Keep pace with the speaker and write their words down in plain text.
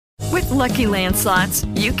Lucky Land Slots,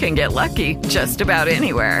 you can get lucky just about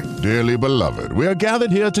anywhere. Dearly beloved, we are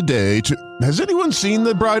gathered here today to... Has anyone seen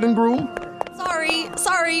the bride and groom?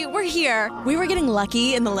 Sorry, we're here. We were getting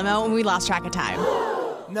lucky in the limo and we lost track of time.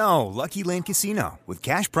 No, Lucky Land Casino, with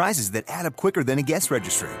cash prizes that add up quicker than a guest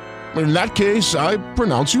registry. In that case, I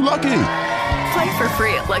pronounce you lucky. Play for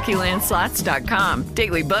free at LuckyLandSlots.com.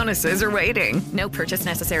 Daily bonuses are waiting. No purchase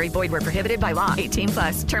necessary. Void where prohibited by law.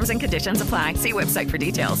 18+. Terms and conditions apply. See website for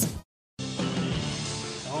details.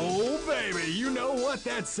 Oh, baby, you know what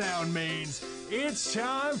that sound means. It's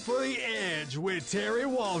time for The Edge with Terry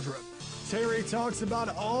Waldrop. Terry talks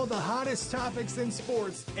about all the hottest topics in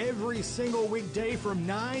sports every single weekday from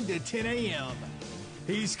 9 to 10 a.m.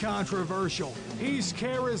 He's controversial, he's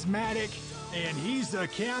charismatic, and he's the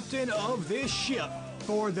captain of this ship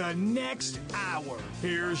for the next hour.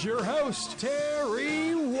 Here's your host,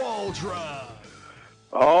 Terry Waldrop.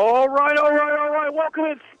 All right. Welcome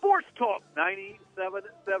in Sports Talk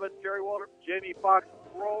 97.7. Terry Waldrop, Jamie Foxx,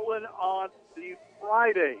 rolling on the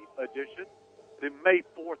Friday edition, the May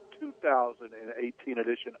 4th, 2018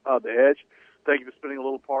 edition of The Edge. Thank you for spending a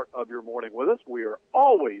little part of your morning with us. We are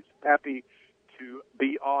always happy to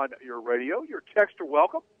be on your radio. Your texts are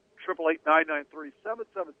welcome.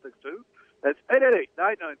 888-993-7762. That's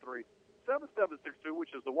 888-993-7762,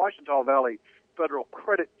 which is the Washington Valley Federal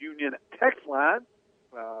Credit Union text line.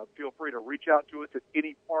 Feel free to reach out to us at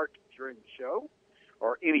any part during the show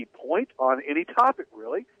or any point on any topic,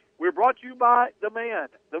 really. We're brought to you by the man,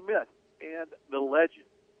 the myth, and the legend.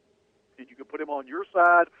 And you can put him on your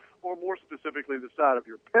side, or more specifically, the side of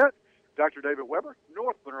your pet. Dr. David Weber,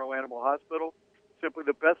 North Monroe Animal Hospital. Simply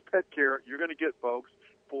the best pet care you're going to get, folks,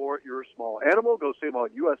 for your small animal. Go see him on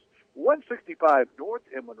US 165 North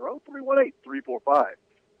in Monroe,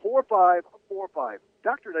 318-345-4545.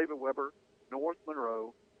 Dr. David Weber, North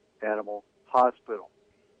Monroe Animal Hospital.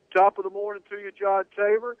 Top of the morning to you, John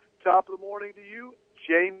Tabor. Top of the morning to you,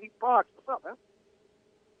 Jamie Foxx. What's up, man?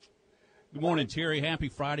 Good morning, Terry. Happy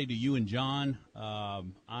Friday to you and John.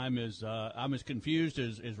 I'm as confused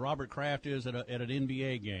as Robert Kraft is at an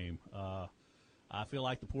NBA game. I feel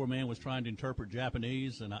like the poor man was trying to interpret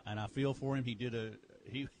Japanese, and I feel for him.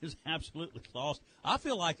 He was absolutely lost. I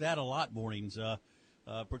feel like that a lot mornings,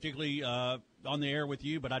 particularly on the air with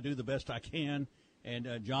you. But I do the best I can,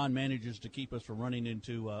 and John manages to keep us from running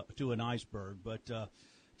into an iceberg. But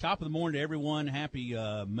top of the morning to everyone. Happy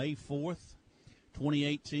May 4th.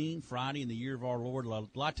 2018, Friday in the year of our Lord. A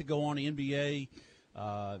lot to go on in NBA.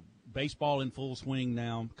 Baseball in full swing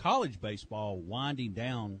now. College baseball winding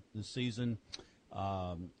down this season.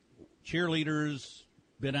 Cheerleaders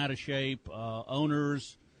been out of shape.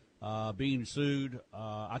 Owners being sued.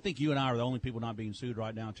 I think you and I are the only people not being sued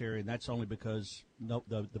right now, Terry, and that's only because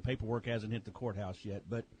the paperwork hasn't hit the courthouse yet.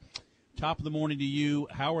 But top of the morning to you.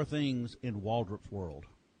 How are things in Waldrop's world?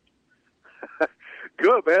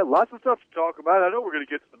 Good, man. Lots of stuff to talk about. I know we're going to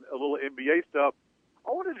get a little NBA stuff. I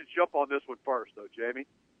wanted to jump on this one first, though, Jamie.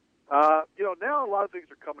 Now a lot of things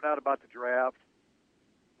are coming out about the draft,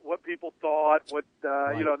 what people thought, Right.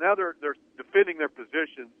 Now they're defending their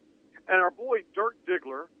positions. And our boy Dirk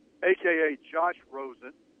Diggler, a.k.a. Josh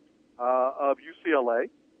Rosen of UCLA,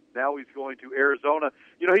 now he's going to Arizona.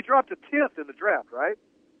 He dropped to 10th in the draft, right?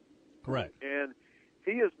 Correct. And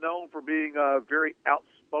he is known for being very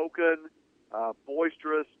outspoken,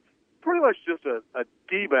 boisterous, pretty much just a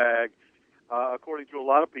D-bag, according to a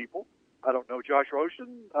lot of people. I don't know Josh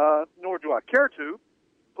Rosen, nor do I care to,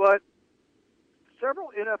 but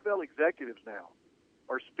several NFL executives now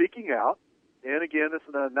are speaking out, and again, it's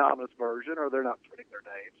an anonymous version, or they're not putting their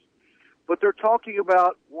names, but they're talking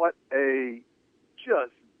about what a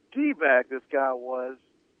just D-bag this guy was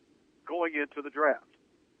going into the draft.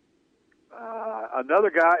 Another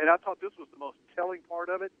guy, and I thought this was the most telling part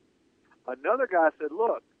of it, another guy said,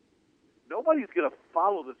 look, nobody's going to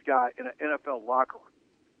follow this guy in an NFL locker room.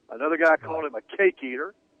 Another guy called him a cake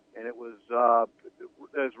eater, and it was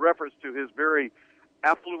as reference to his very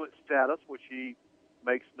affluent status, which he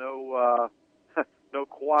makes no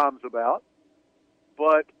qualms about.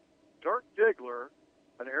 But Dirk Diggler,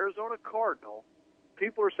 an Arizona Cardinal,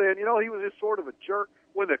 people are saying, he was just sort of a jerk.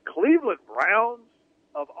 When the Cleveland Browns,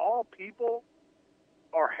 of all people,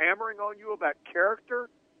 are hammering on you about character,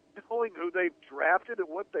 knowing who they've drafted and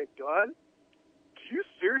what they've done, do you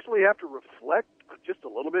seriously have to reflect just a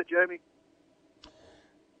little bit, Jamie?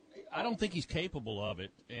 I don't think he's capable of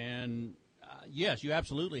it. And, yes, you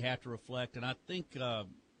absolutely have to reflect. And I think I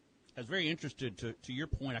was very interested to your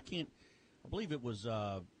point. I believe it was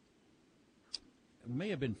it may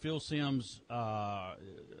have been Phil Simms, a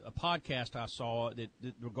podcast I saw that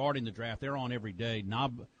regarding the draft. They're on every day.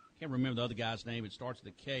 can't remember the other guy's name. It starts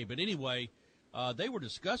with a K. But anyway, they were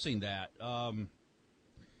discussing that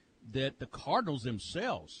the Cardinals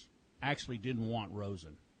themselves actually didn't want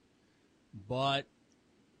Rosen. But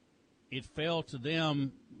it fell to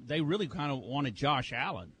them. They really kind of wanted Josh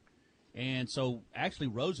Allen. And so actually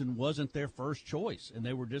Rosen wasn't their first choice, and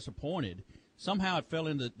they were disappointed. Somehow it fell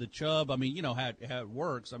into the Chubb. I mean, you know how it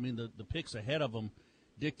works. I mean, the picks ahead of them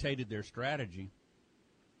dictated their strategy.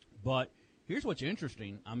 But here's what's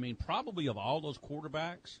interesting. I mean, probably of all those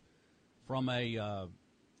quarterbacks, from a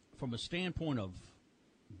standpoint of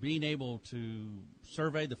being able to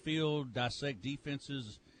survey the field, dissect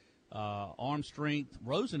defenses, arm strength,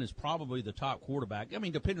 Rosen is probably the top quarterback. I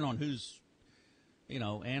mean, depending on who's,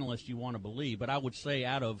 analyst you want to believe. But I would say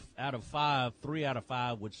out of 5, 3 out of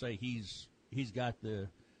 5 would say he's got the,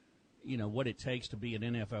 what it takes to be an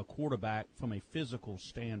NFL quarterback from a physical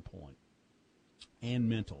standpoint and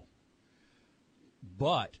mental.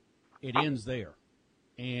 But it ends there.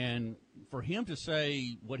 And for him to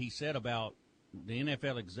say what he said about the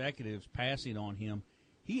NFL executives passing on him,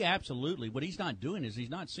 he absolutely, what he's not doing is he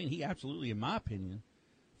absolutely, in my opinion,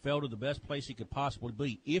 fell to the best place he could possibly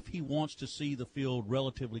be if he wants to see the field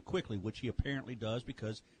relatively quickly, which he apparently does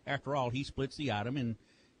because, after all, he splits the item and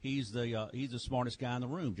he's the smartest guy in the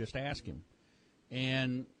room. Just ask him.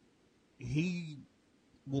 And he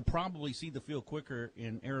will probably see the field quicker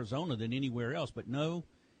in Arizona than anywhere else. But no,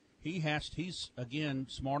 he's again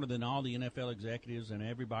smarter than all the NFL executives, and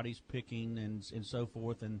everybody's picking and so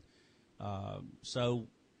forth. And so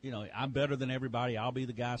I'm better than everybody. I'll be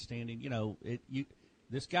the guy standing.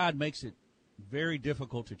 This guy makes it very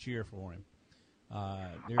difficult to cheer for him.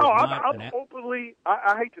 I'm openly.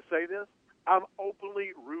 I hate to say this. I'm openly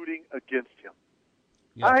rooting against him.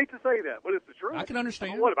 Yeah. I hate to say that, but it's the truth. I can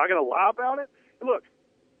understand. What, am I going to lie about it? Look,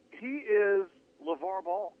 he is LeVar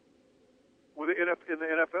Ball in the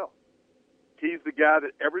NFL. He's the guy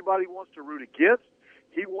that everybody wants to root against.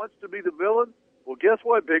 He wants to be the villain. Well, guess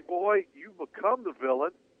what, big boy? You become the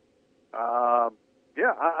villain. I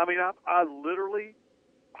literally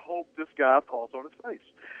hope this guy falls on his face.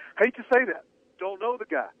 Hate to say that. Don't know the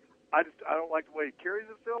guy. I don't like the way he carries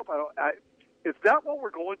himself. Is that what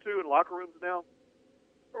we're going to in locker rooms now?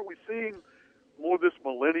 Or are we seeing more of this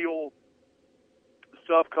millennial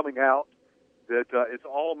stuff coming out that it's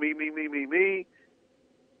all me, me, me, me, me?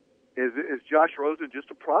 Is Josh Rosen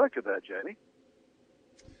just a product of that, Jamie?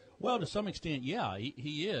 Well, to some extent, yeah,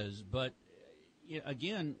 he is. But,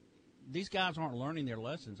 again, these guys aren't learning their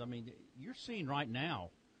lessons. I mean, you're seeing right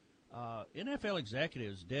now NFL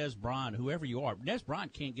executives, Des Bryant, whoever you are. Des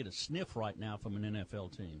Bryant can't get a sniff right now from an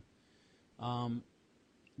NFL team.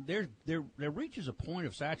 There reaches a point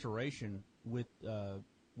of saturation with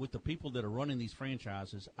the people that are running these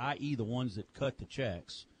franchises, i.e. the ones that cut the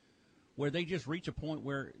checks, where they just reach a point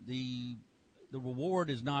where the reward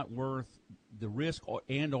is not worth the risk or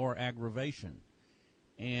aggravation.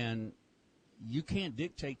 And you can't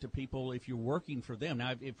dictate to people if you're working for them.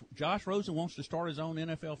 Now, if Josh Rosen wants to start his own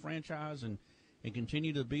NFL franchise and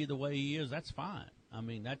continue to be the way he is, that's fine. I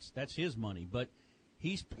mean, that's his money. But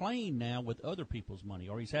he's playing now with other people's money,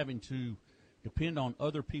 or he's having to depend on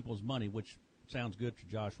other people's money, which sounds good to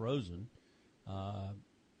Josh Rosen.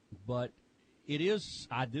 But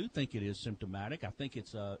I do think it is symptomatic. I think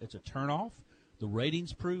it's a turnoff. The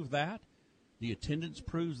ratings prove that. The attendance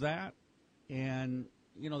proves that. And,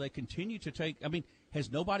 they continue to take – I mean,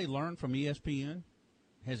 has nobody learned from ESPN?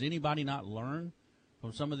 Has anybody not learned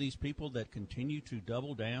from some of these people that continue to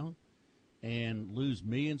double down and lose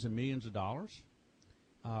millions and millions of dollars?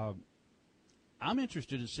 I'm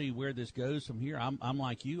interested to see where this goes from here. I'm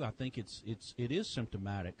like you. I think it is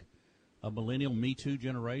symptomatic of millennial Me Too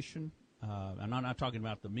generation. I'm not talking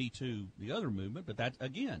about the Me Too, the other movement, but that,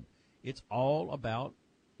 again, it's all about,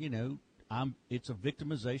 it's a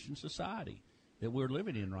victimization society that we're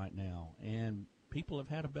living in right now, and people have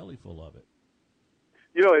had a belly full of it.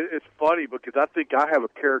 It's funny because I think I have a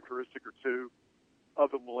characteristic or two of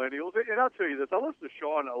the millennials. And I'll tell you this, I listened to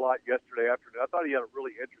Sean a lot yesterday afternoon. I thought he had a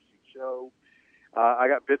really interesting show. I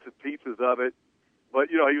got bits and pieces of it. But,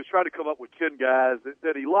 he was trying to come up with 10 guys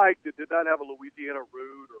that he liked that did not have a Louisiana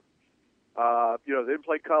root or, they didn't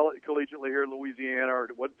play collegiately here in Louisiana or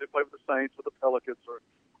they played with the Saints or the Pelicans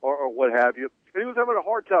or what have you. And he was having a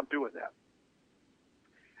hard time doing that.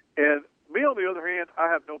 And me, on the other hand,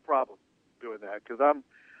 I have no problem doing that because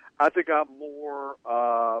I think I'm more,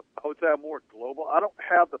 I would say I'm more global. I don't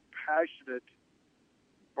have the passionate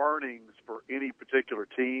burnings for any particular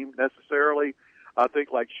team necessarily. I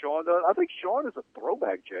think like Sean does. I think Sean is a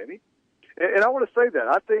throwback, Jamie. And I want to say that.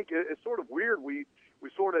 I think it's sort of weird. We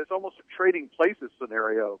sort of, it's almost a trading places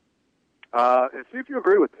scenario and see if you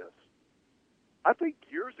agree with this. I think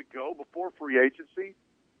years ago, before free agency,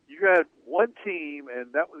 you had one team,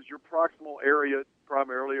 and that was your proximal area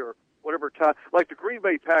primarily, or whatever time, like the Green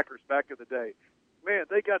Bay Packers back in the day. Man,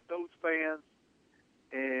 they got those fans,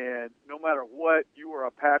 and no matter what, you were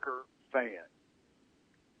a Packer fan.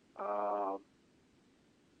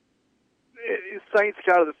 Saints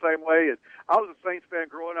kind of the same way. And I was a Saints fan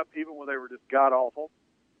growing up, even when they were just god awful.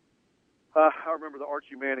 I remember the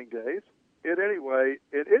Archie Manning days. At any rate,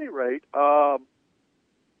 I've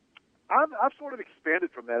sort of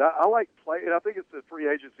expanded from that. I like play, and I think it's the free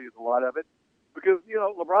agency is a lot of it, because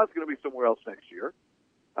LeBron's going to be somewhere else next year.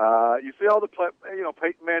 You see all the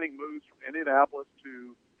Peyton Manning moves from Indianapolis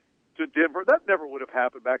to Denver. That never would have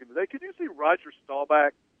happened back in the day. Could you see Roger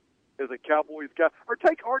Staubach as a Cowboys guy, or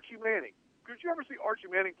take Archie Manning? Could you ever see Archie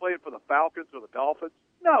Manning playing for the Falcons or the Dolphins?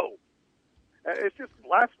 No. It's just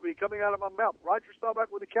blasphemy coming out of my mouth. Roger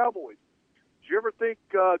Staubach with the Cowboys. Did you ever think?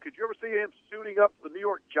 Could you ever see him suiting up for the New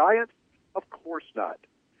York Giants? Of course not.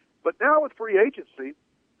 But now with free agency,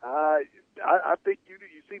 I think you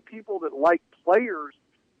see people that like players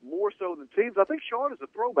more so than teams. I think Sean is a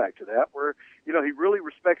throwback to that, where he really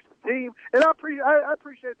respects the team, and I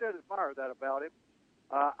appreciate that and admire that about him.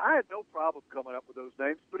 I had no problem coming up with those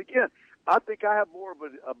names, but again, I think I have more of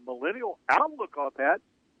a millennial outlook on that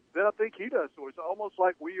than I think he does. So it's almost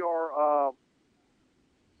like we're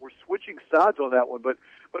switching sides on that one. But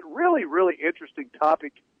really, really interesting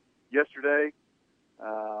topic yesterday.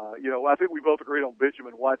 I think we both agreed on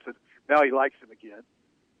Benjamin Watson. Now he likes him again.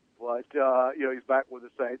 But, he's back with the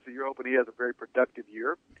Saints, so you're hoping he has a very productive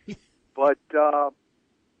year. But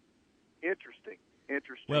interesting.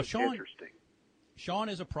 Well, Sean, interesting. Sean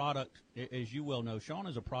is a product, as you well know, Sean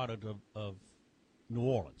is a product of New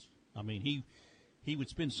Orleans. I mean, he would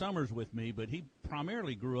spend summers with me, but he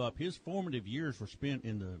primarily grew up, his formative years were spent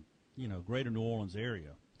in the, greater New Orleans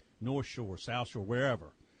area, North Shore, South Shore,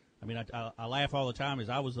 wherever. I mean, I laugh all the time, as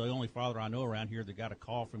I was the only father I know around here that got a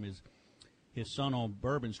call from his son on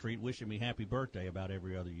Bourbon Street wishing me happy birthday about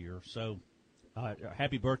every other year. So,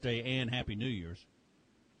 happy birthday and happy New Year's.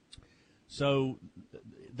 So,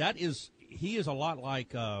 he is a lot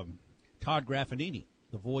like Todd Graffinini,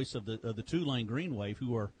 the voice of the Tulane Green Wave,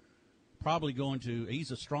 who are probably going to.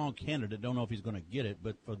 He's a strong candidate. Don't know if he's going to get it,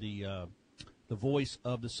 but for the voice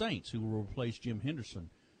of the Saints, who will replace Jim Henderson.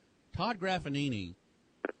 Todd Graffinini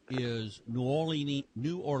is New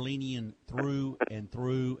Orleanian through and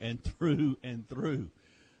through and through and through.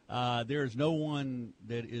 There's no one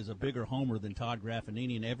that is a bigger homer than Todd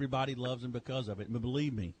Graffinini, and everybody loves him because of it. But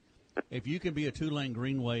believe me, if you can be a Tulane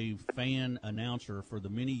Green Wave fan announcer for the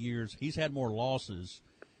many years, he's had more losses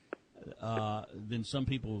than some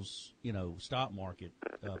people's, stock market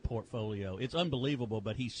portfolio. It's unbelievable,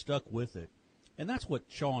 but he's stuck with it. And that's what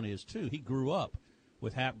Sean is, too. He grew up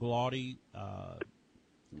with Hap Galati,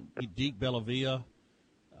 Deke Bellavia,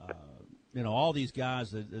 all these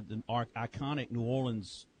guys, the iconic New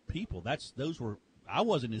Orleans people. I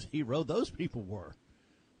wasn't his hero. Those people were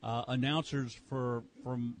announcers from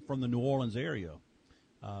the New Orleans area.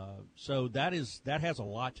 So that has a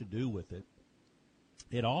lot to do with it.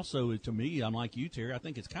 It also, to me, I'm like you, Terry, I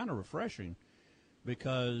think it's kind of refreshing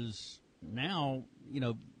because now,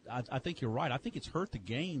 I think you're right. I think it's hurt the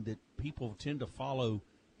game that people tend to follow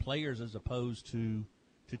players as opposed to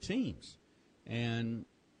teams. And,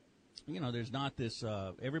 there's not this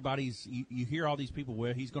you hear all these people,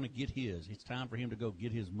 well, he's going to get his. It's time for him to go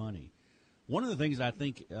get his money. One of the things I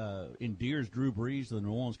think endears Drew Brees to the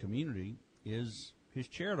New Orleans community is his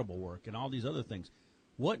charitable work and all these other things.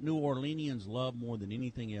 What New Orleanians love more than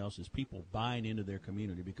anything else is people buying into their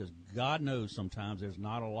community, because God knows sometimes there's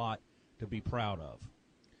not a lot to be proud of.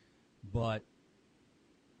 But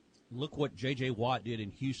look what J.J. Watt did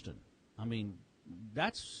in Houston. I mean,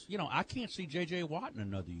 that's, I can't see J.J. Watt in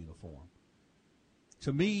another uniform.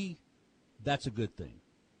 To me, that's a good thing.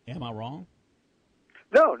 Am I wrong?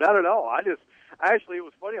 No, not at all. Actually, it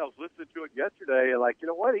was funny. I was listening to it yesterday, and you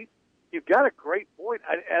know what? You've got a great point,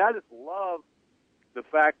 and I just love the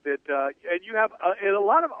fact that, and you have, and a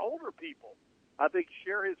lot of older people, I think,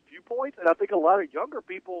 share his viewpoints, and I think a lot of younger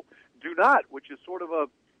people do not, which is sort of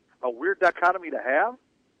a weird dichotomy to have,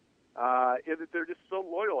 in that they're just so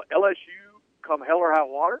loyal. LSU come hell or high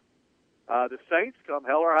water, the Saints come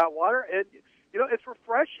hell or high water, and it's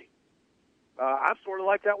refreshing. I'm sort of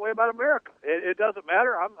like that way about America. It doesn't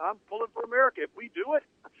matter. I'm pulling for America. If we do it,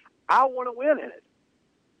 I want to win in it.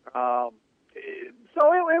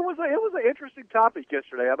 So it was an interesting topic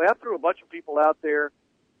yesterday. I mean, I threw a bunch of people out there,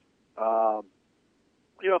 for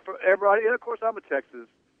everybody. And of course, I'm a Texas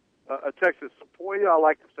supporter. I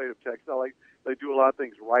like the state of Texas. They do a lot of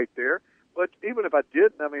things right there. But even if I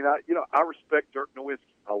didn't, I mean, I respect Dirk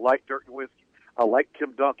Nowitzki. I like Dirk Nowitzki. I like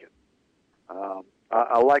Tim Duncan.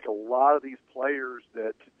 I like a lot of these players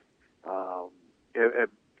that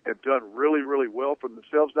have done really, really well for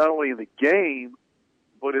themselves, not only in the game,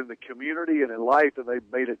 but in the community and in life, and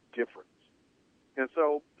they've made a difference. And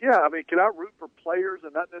so, yeah, I mean, can I root for players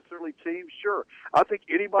and not necessarily teams? Sure. I think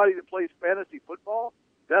anybody that plays fantasy football,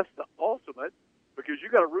 that's the ultimate, because you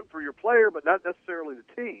got to root for your player, but not necessarily the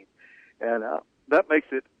team. And that makes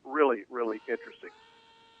it really, really interesting.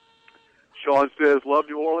 Sean says, love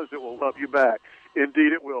New Orleans, it will love you back.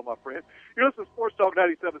 Indeed it will, my friend. You know, this is Sports Talk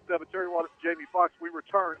 97.7. Terry Waldrop, Jamie Foxx. We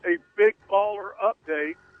return a big baller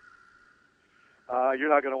update. You're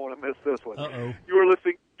not going to want to miss this one. Uh-oh. You are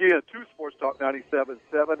listening again to Sports Talk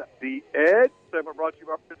 97.7, The Edge. Segment brought to you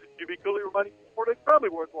by Jimmy Cooley, reminding you for an incredibly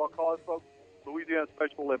worthwhile cause, folks. Louisiana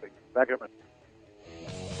Special Olympics. Back in a minute.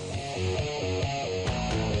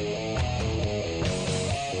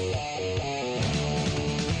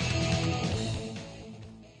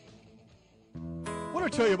 I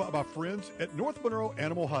want to tell you about my friends at North Monroe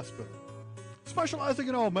Animal Hospital. Specializing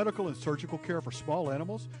in all medical and surgical care for small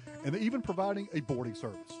animals, and even providing a boarding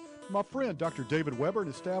service. My friend Dr. David Weber and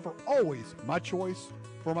his staff are always my choice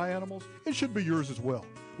for my animals, and should be yours as well.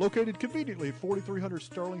 Located conveniently at 4300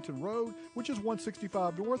 Sterlington Road, which is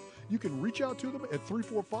 165 North. You can reach out to them at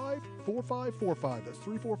 345-4545. That's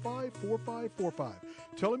 345-4545.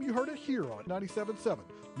 Tell them you heard it here on 97.7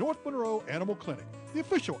 North Monroe Animal Clinic, the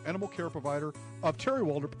official animal care provider of Terry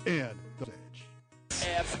Waldrop and The Edge.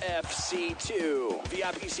 FFC2.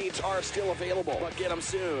 VIP seats are still available, but get them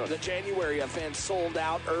soon. The January event sold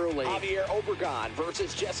out early. Javier Obregon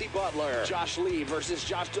versus Jesse Butler. Josh Lee versus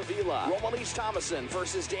Josh Davila. Romalise Thomason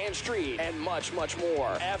versus Dan Street. And much, much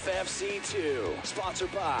more. FFC2.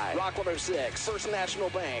 Sponsored by Rock 106, First National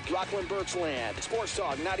Bank, Rockland Birchland, Sports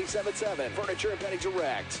Talk 97.7, Furniture and Bedding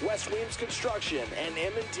Direct, West Williams Construction, and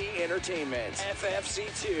M&D Entertainment.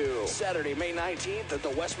 FFC2. Saturday, May 19th at the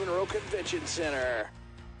West Monroe Convention Center.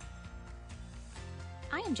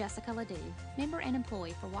 I am Jessica Ledoux, member and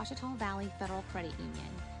employee for Ouachita Valley Federal Credit Union.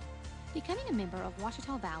 Becoming a member of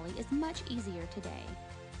Ouachita Valley is much easier today.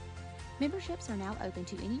 Memberships are now open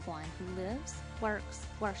to anyone who lives, works,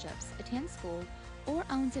 worships, attends school, or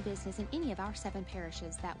owns a business in any of our 7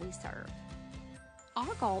 parishes that we serve.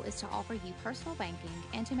 Our goal is to offer you personal banking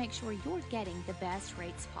and to make sure you're getting the best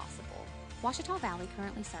rates possible. Ouachita Valley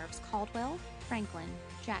currently serves Caldwell, Franklin,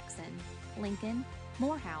 Jackson, Lincoln,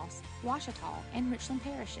 Morehouse, Ouachita, and Richland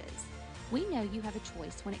parishes. We know you have a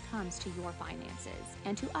choice when it comes to your finances,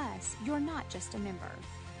 and to us, you're not just a member.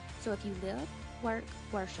 So if you live, work,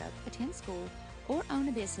 worship, attend school, or own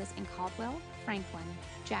a business in Caldwell, Franklin,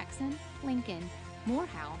 Jackson, Lincoln,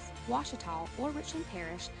 Morehouse, Ouachita, or Richland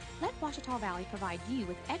Parish, let Ouachita Valley provide you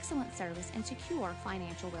with excellent service and secure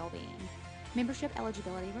financial well-being. Membership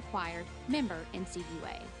eligibility required. Member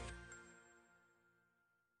NCUA.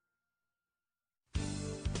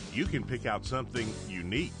 You can pick out something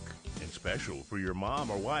unique and special for your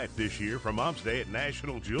mom or wife this year for Mom's Day at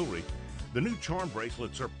National Jewelry. The new charm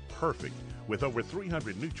bracelets are perfect with over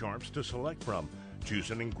 300 new charms to select from.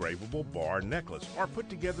 Choose an engravable bar necklace or put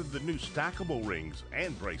together the new stackable rings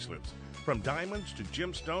and bracelets. From diamonds to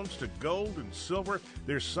gemstones to gold and silver,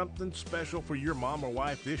 there's something special for your mom or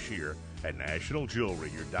wife this year at National Jewelry,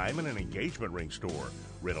 your diamond and engagement ring store,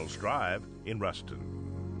 Reynolds Drive in Ruston.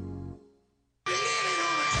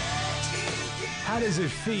 How does it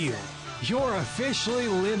feel? You're officially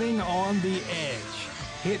living on the edge.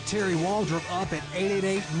 Hit Terry Waldrop up at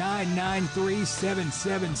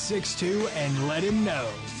 888-993-7762 and let him know.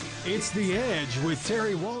 It's The Edge with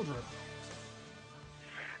Terry Waldrop.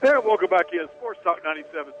 And welcome back in. Sports Talk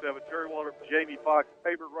 97.7. Terry Waldrop, Jamie Foxx,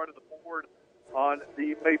 favorite run of the board on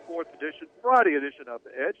the May 4th edition, Friday edition of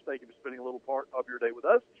The Edge. Thank you for spending a little part of your day with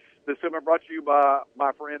us. This segment brought to you by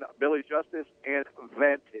my friend Billy Justice and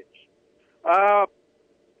Vantage.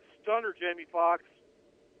 Stunner, Jamie Foxx.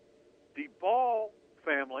 The Ball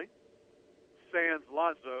family, sans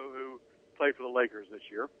Lonzo, who played for the Lakers this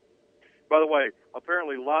year. By the way,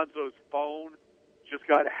 apparently Lonzo's phone just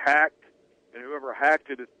got hacked, and whoever hacked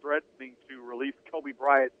it is threatening to release Kobe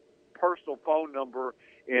Bryant's personal phone number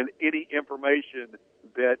and any information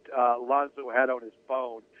that Lonzo had on his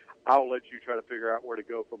phone. I'll let you try to figure out where to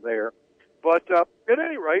go from there. But at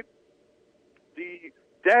any rate, the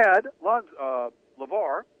dad,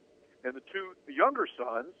 LeVar, and the 2 younger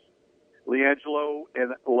sons, LiAngelo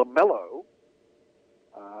and LaMelo,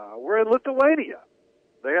 were in Lithuania.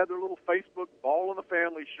 They had their little Facebook Ball in the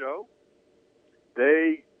Family show.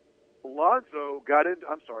 LeVar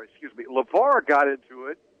got into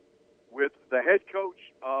it with the head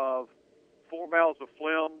coach of 4 miles of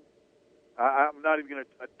phlegm. I'm not even going to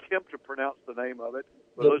attempt to pronounce the name of it,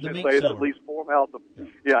 but let's just say it's at least 4 miles of.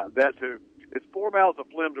 Yeah, that too. It's 4 miles of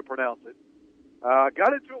phlegm to pronounce it.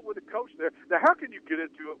 Got into it with a coach there. Now, how can you get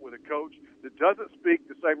into it with a coach that doesn't speak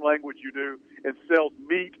the same language you do and sells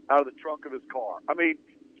meat out of the trunk of his car? I mean,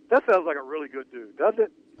 that sounds like a really good dude, doesn't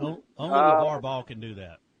it? Only LeVar Ball can do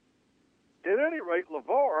that. At any rate,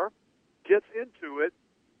 LeVar gets into it.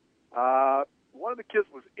 One of the kids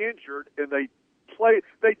was injured, and they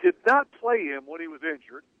did not play him when he was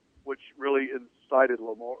injured, which really incited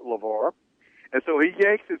LeVar. And so he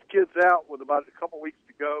yanks his kids out with about a couple weeks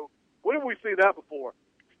to go. When have we seen that before?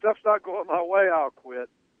 Stuff's not going my way, I'll quit.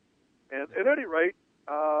 And at any rate,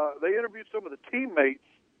 they interviewed some of the teammates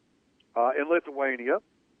in Lithuania,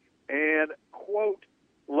 and, quote,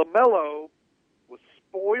 LaMelo was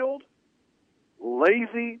spoiled,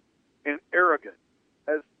 lazy, and arrogant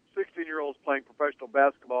as 16-year-olds playing professional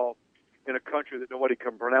basketball in a country that nobody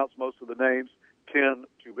can pronounce most of the names tend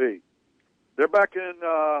to be. They're back in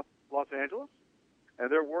Los Angeles, and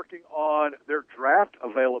they're working on their draft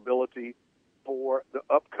availability for the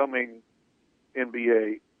upcoming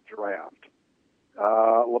NBA draft.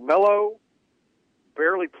 LaMelo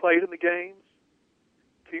barely played in the games.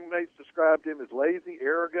 Teammates described him as lazy,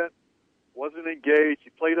 arrogant, wasn't engaged. He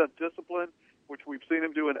played undisciplined, which we've seen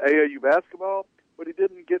him do in AAU basketball, but he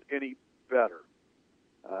didn't get any better.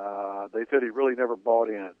 They said he really never bought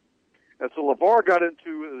in. And so LeVar got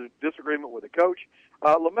into a disagreement with the coach.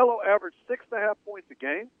 LaMelo averaged 6.5 points a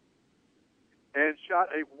game and shot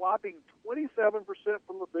a whopping 27%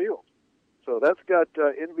 from the field. So that's got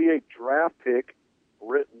NBA draft pick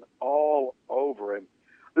written all over him.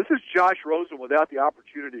 This is Josh Rosen without the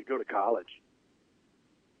opportunity to go to college.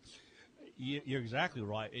 You're exactly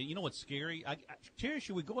right. You know what's scary? Terry,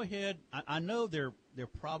 should we go ahead? I know they're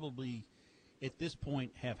probably at this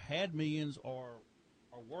point have had millions or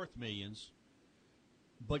are worth millions,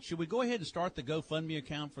 but should we go ahead and start the GoFundMe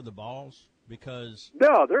account for the Balls? Because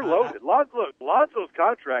no, they're loaded. Lonzo's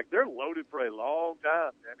contract, they're loaded for a long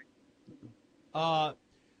time, Danny.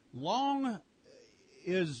 Long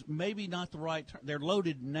is maybe not the right term. They're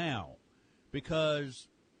loaded now because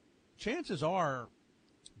chances are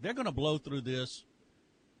they're going to blow through this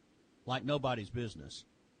like nobody's business.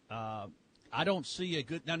 I don't see a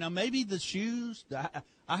good – now maybe the shoes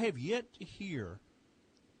 – I have yet to hear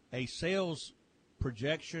a sales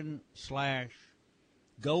projection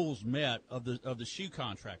 / goals met of the shoe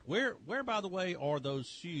contract. Where by the way, are those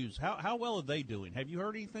shoes? How well are they doing? Have you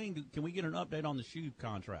heard anything? Can we get an update on the shoe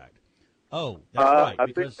contract? Oh, that's right,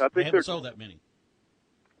 because they haven't sold that many.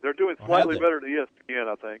 They're doing slightly better than ESPN,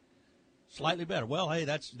 I think. Slightly better. Well, hey,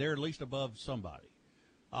 they're at least above somebody.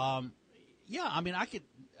 Yeah, I mean,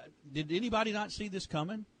 did anybody not see this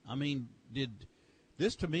coming? I mean,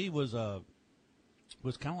 this to me was kind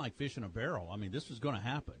of like fish in a barrel. I mean, this was going to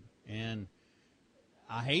happen, and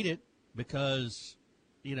I hate it because,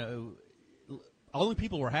 only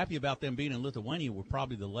people who were happy about them being in Lithuania were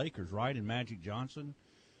probably the Lakers, right, and Magic Johnson.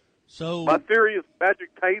 So my theory is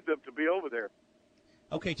Magic paid them to be over there.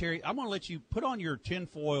 Okay, Terry, I'm going to let you put on your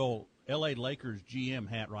tinfoil L.A. Lakers GM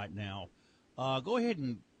hat right now. Go ahead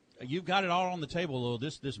and you've got it all on the table, though.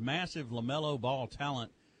 This massive LaMelo Ball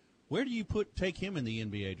talent. Where do you take him in the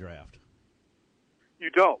NBA draft? You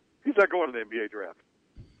don't. He's not going to the NBA draft.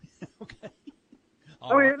 Okay.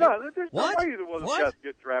 There's no way either one of those guys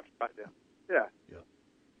get drafted right now. Yeah.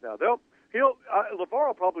 Now LeVar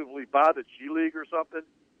will probably buy the G League or something,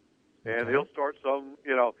 and he'll start some.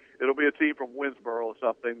 It'll be a team from Winsboro or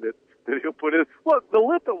something that he'll put in. Look, the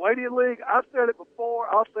Lithuanian League. I've said it before.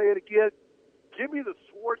 I'll say it again. Give me the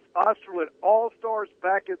Swartz Osterlin All-Stars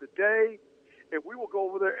back in the day, and we will go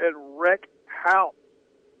over there and wreck house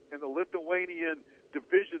in the Lithuanian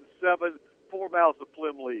Division 7 4 miles of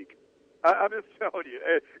Flim League. I'm just telling you.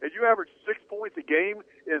 And you average 6 points a game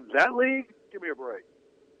in that league? Give me a break.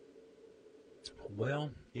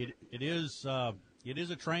 Well, it is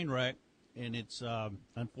a train wreck, and it's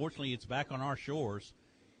unfortunately it's back on our shores,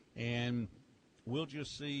 and we'll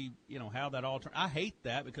just see how that all turns. I hate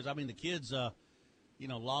that because the kids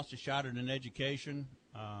lost a shot at an education.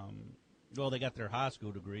 Well, they got their high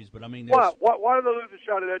school degrees, but why do they lose a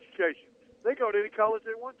shot at education? They go to any college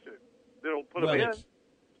they want to. They don't put them in.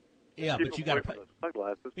 Yeah, but you got to pay.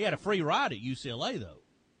 He had a free ride at UCLA though,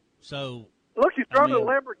 so look, he's driving a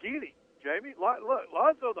Lamborghini. Jamie, look,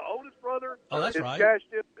 Lonzo, the oldest brother, that's right. Cashed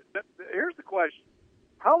in. Here's the question: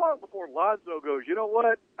 how long before Lonzo goes? You know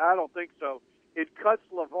what? I don't think so. It cuts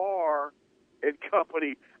LeVar and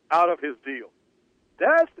company out of his deal.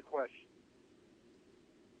 That's the question.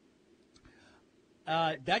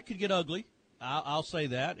 That could get ugly. I'll say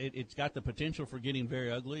that. It's got the potential for getting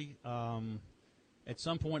very ugly. At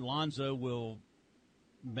some point, Lonzo will.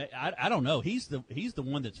 I don't know. He's the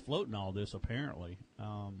one that's floating all this apparently.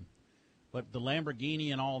 But the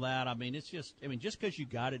Lamborghini and all that. I mean, it's just. I mean, just because you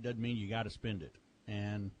got it doesn't mean you got to spend it.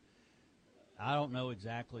 And I don't know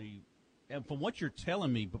exactly. And from what you're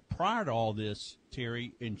telling me, but prior to all this,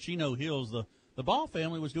 Terry, in Chino Hills, the Ball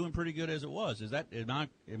family was doing pretty good as it was. Is that am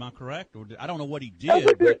I correct? Or I don't know what he did. I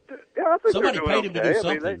think somebody they're paid him okay. to do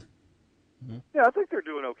something. Yeah, I think they're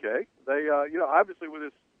doing okay. They, obviously with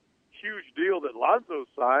this huge deal that Lonzo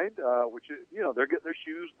signed, which is, they're getting their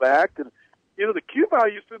shoes back, and the Q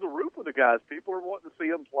value's through the roof with the guys. People are wanting to see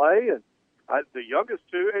them play, and the youngest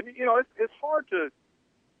too. And it's hard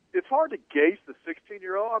to gauge the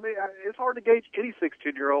 16-year-old. I mean, it's hard to gauge any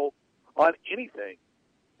 16-year-old on anything.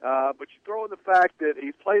 But you throw in the fact that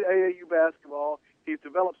he's played AAU basketball, he's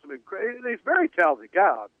developed he's a very talented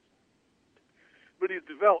guy, but he's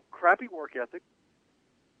developed crappy work ethic.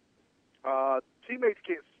 Teammates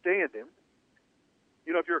can't stand him.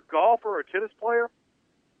 If you're a golfer or a tennis player,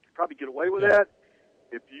 you probably get away with that.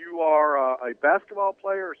 If you are a basketball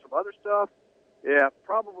player or some other stuff, yeah,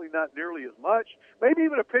 probably not nearly as much. Maybe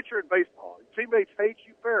even a pitcher in baseball. Teammates hate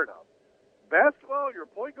you, fair enough. Basketball, you're a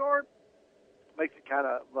point guard, makes it kind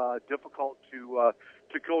of difficult to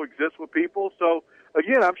coexist with people. So,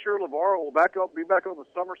 again, I'm sure LeVar will be back on the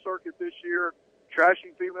summer circuit this year,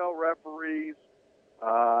 trashing female referees,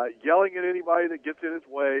 yelling at anybody that gets in his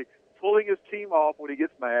way, pulling his team off when he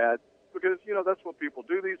gets mad, because, that's what people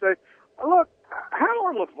do these days. Look, how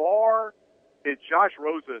are LeVar and Josh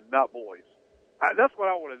Rosen not boys? That's what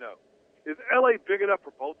I want to know. Is L.A. big enough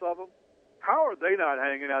for both of them? How are they not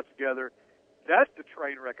hanging out together? That's the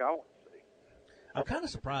train wreck I want to see. I'm kind of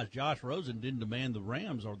surprised Josh Rosen didn't demand the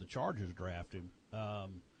Rams or the Chargers draft him.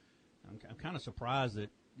 I'm kind of surprised that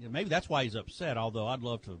maybe that's why he's upset, although I'd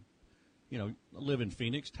love to live in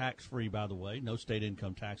Phoenix, tax-free, by the way. No state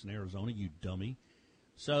income tax in Arizona, you dummy.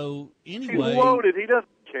 So, anyway. He's loaded. He doesn't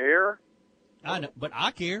care. I know, but I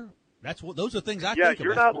care. Those are things I think about. Yeah,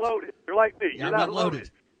 you're not loaded. You're like me. Yeah, you're I'm not loaded.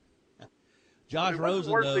 Josh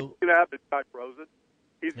Rosen, though. Going to happen to Josh Rosen?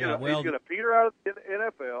 He's going to peter out of the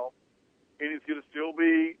NFL, and he's going to still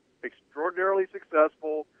be extraordinarily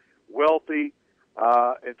successful, wealthy,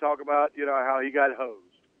 and talk about, how he got hosed.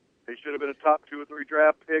 He should have been a top 2 or 3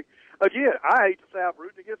 draft pick. Again, I hate to say I'm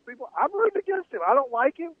rooting against people. I'm rooting against him. I don't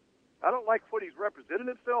like him. I don't like what he's represented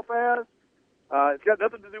himself as. It's got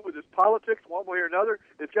nothing to do with his politics one way or another.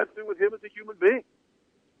 It's got to do with him as a human being.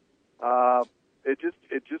 It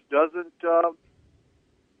just doesn't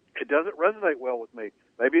resonate well with me.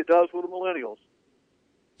 Maybe it does with the millennials.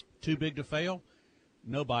 Too big to fail?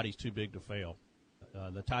 Nobody's too big to fail.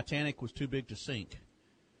 The Titanic was too big to sink.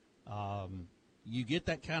 You get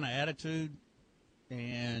that kind of attitude,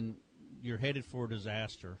 and you're headed for a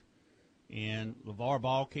disaster. And LeVar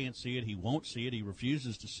Ball can't see it. He won't see it. He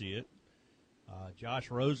refuses to see it. Josh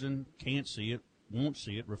Rosen can't see it, won't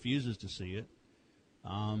see it, refuses to see it.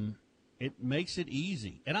 It makes it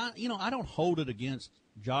easy. And I don't hold it against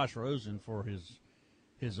Josh Rosen for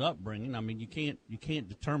his upbringing. I mean, you can't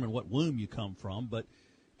determine what womb you come from, but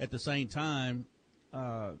at the same time,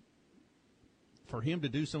 for him to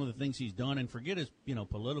do some of the things he's done and forget his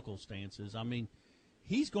political stances. I mean,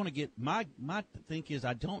 he's going to get my think is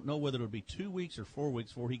I don't know whether it'll be 2 weeks or 4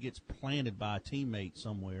 weeks before he gets planted by a teammate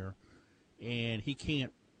somewhere, and he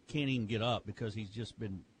can't even get up because he's just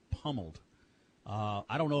been pummeled.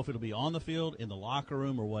 I don't know if it'll be on the field, in the locker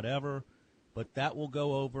room, or whatever, but that will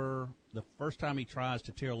go over the first time he tries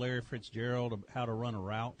to tell Larry Fitzgerald how to run a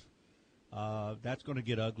route. That's going to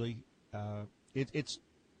get ugly.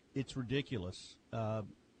 It's ridiculous, and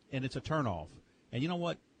it's a turnoff. And you know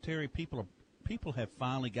what, Terry? People have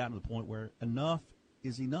finally gotten to the point where enough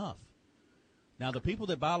is enough. Now, the people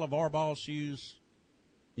that buy LeVar Ball shoes,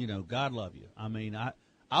 God love you. I mean,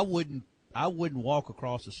 I wouldn't walk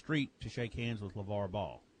across the street to shake hands with LeVar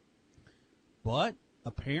Ball. But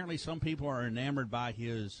apparently some people are enamored by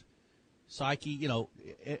his psyche,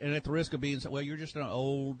 and at the risk of being, well, you're just an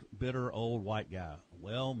old, bitter, old white guy.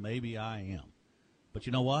 Well, maybe I am. But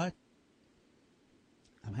you know what?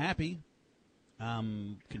 I'm happy.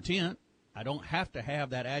 I'm content. I don't have to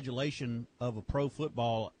have that adulation of a pro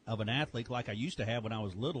football, of an athlete like I used to have when I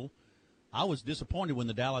was little. I was disappointed when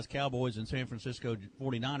the Dallas Cowboys and San Francisco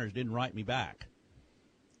 49ers didn't write me back.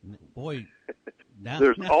 Boy, now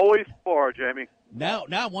there's always more, Jamie. Now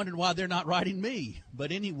I'm wondering why they're not writing me.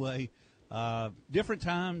 But anyway, different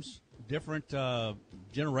times, different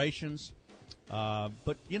generations.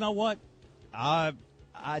 But you know what?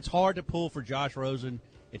 It's hard to pull for Josh Rosen.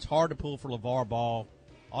 It's hard to pull for LeVar Ball.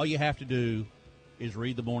 all you have to do is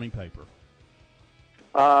read the morning paper.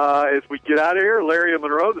 As we get out of here, Larry and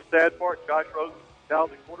Monroe, the sad part, Josh Rosen,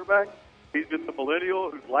 talented quarterback. He's just a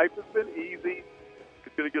millennial whose life has been easy.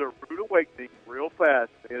 He's going to get a rude awakening real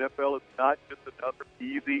fast. The NFL is not just another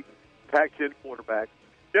easy Pac-10 quarterback.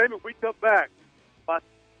 Jamie, we come back. My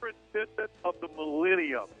superintendent of the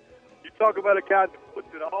millennium. You talk about a guy that puts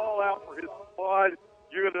it all out for his squad.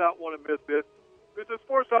 You're going to not want to miss this. This is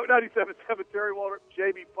Sports Talk 97.7. Terry Waldrop,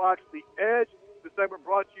 Jamie Foxx, The Edge. The segment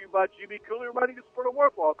brought to you by Jimmy Cooley, reminding you to support a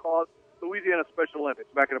worthwhile cause, Louisiana Special Olympics.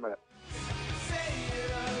 Back in a minute.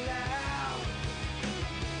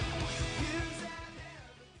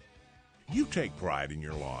 You take pride in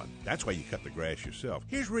your lawn. That's why you cut the grass yourself.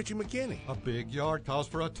 Here's Richie McKinney. A big yard calls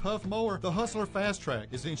for a tough mower. The Hustler Fast Track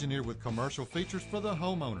is engineered with commercial features for the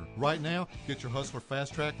homeowner. Right now, get your Hustler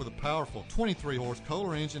Fast Track with a powerful 23-horse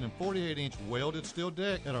Kohler engine and 48-inch welded steel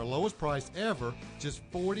deck at our lowest price ever, just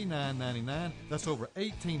 $49.99. That's over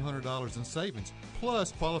 $1,800 in savings.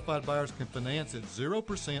 Plus, qualified buyers can finance at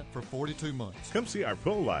 0% for 42 months. Come see our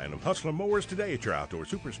full line of Hustler mowers today at your outdoor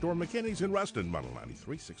superstore, McKinney's in Ruston, Model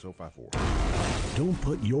 93 6054. Don't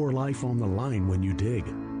put your life on the line when you dig.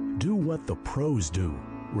 Do what the pros do.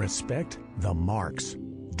 Respect the marks.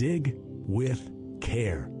 Dig with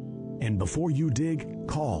care. And before you dig,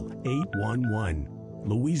 call 811.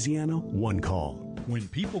 Louisiana One Call. When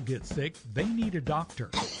people get sick, they need a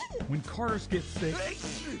doctor. When cars get sick,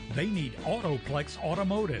 they need Autoplex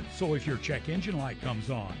Automotive. So if your check engine light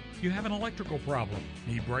comes on, you have an electrical problem,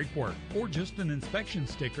 need brake work, or just an inspection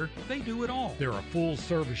sticker, they do it all. They're a full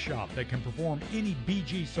service shop that can perform any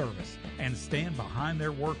BG service and stand behind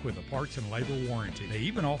their work with a parts and labor warranty. They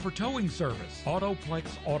even offer towing service.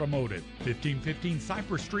 Autoplex Automotive, 1515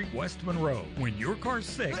 Cypress Street, West Monroe. When your car's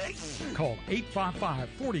sick, call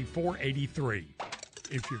 855-4483.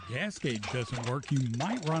 If your gas gauge doesn't work, you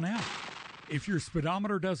might run out. If your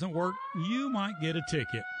speedometer doesn't work, you might get a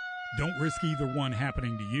ticket. Don't risk either one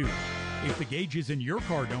happening to you. If the gauges in your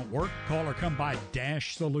car don't work, call or come by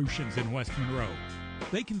Dash Solutions in West Monroe.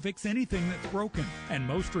 They can fix anything that's broken, and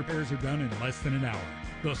most repairs are done in less than an hour.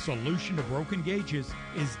 The solution to broken gauges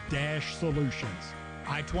is Dash Solutions.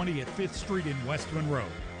 I-20 at 5th Street in West Monroe.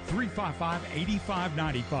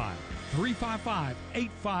 355-8595.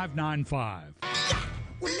 355-8595.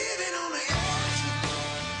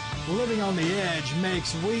 Living on the edge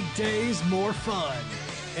makes weekdays more fun,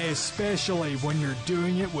 especially when you're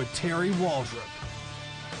doing it with Terry Waldrop.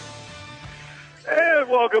 And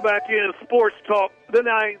welcome back in Sports Talk, the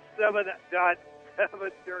 97.7.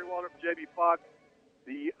 Terry Waldrop, Jamie Foxx,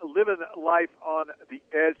 the Living Life on the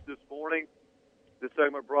Edge this morning. This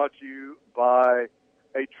segment brought to you by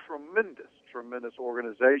a tremendous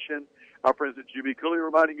organization. Our friends at Jimmy Cooley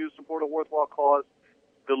reminding you to support a worthwhile cause,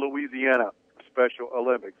 the Louisiana Special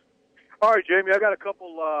Olympics. All right, Jamie, I got a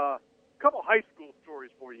couple high school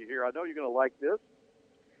stories for you here. I know you're going to like this.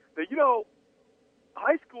 Now,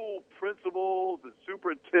 high school principals and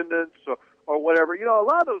superintendents or whatever, a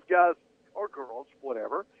lot of those guys or girls,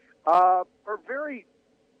 whatever, are very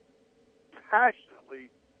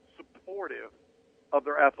passionately supportive of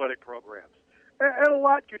their athletic programs. And a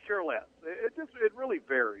lot could care less. It really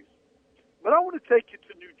varies. But I want to take you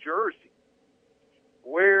to New Jersey,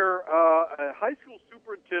 where a high school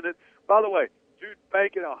superintendent, by the way, dude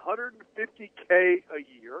making $150K a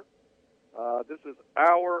year. This is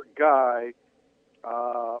our guy,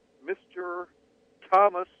 Mr.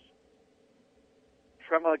 Thomas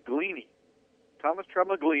Tremaglini.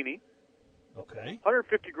 Okay.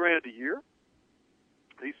 $150,000 a year.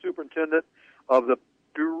 He's superintendent of the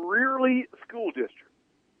Brearley School District.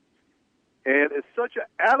 And is such an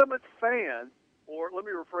adamant fan, or let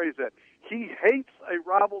me rephrase that, he hates a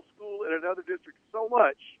rival school in another district so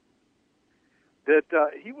much that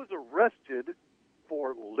he was arrested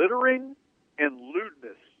for littering and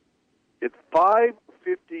lewdness at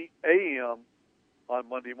 5:50 a.m. on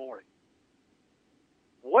Monday morning.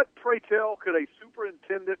 What, pray tell, could a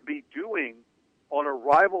superintendent be doing on a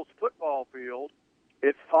rival's football field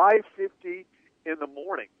at 5:50 in the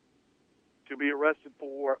morning to be arrested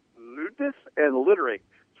for lewdness and littering?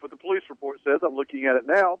 That's what the police report says. I'm looking at it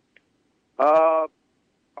now. Our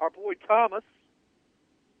boy Thomas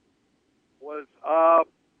was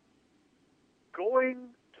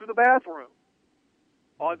going to the bathroom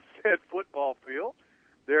on said football field.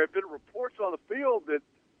 There have been reports on the field that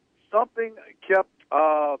something kept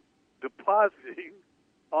depositing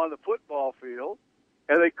on the football field,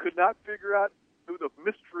 and they could not figure out who the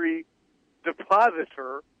mystery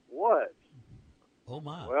depositor was. Oh,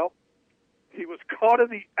 my. Well, he was caught in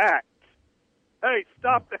the act. Hey,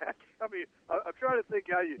 stop that. I mean, I'm trying to think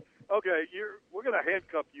how you okay, we're going to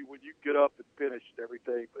handcuff you when you get up and finish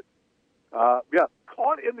everything. But,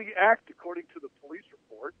 caught in the act, according to the police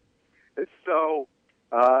report. And so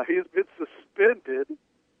he has been suspended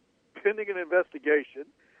pending an investigation.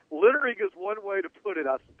 Littering is one way to put it,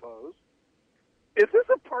 I suppose. Is this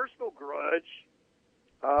a personal grudge?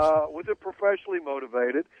 Was it professionally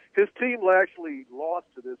motivated? His team actually lost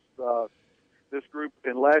to this group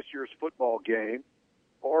in last year's football game.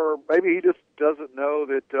 Or maybe he just doesn't know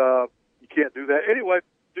that you can't do that. Anyway,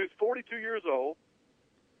 dude's 42 years old.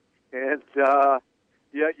 And,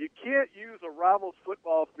 you can't use a rival's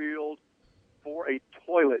football field for a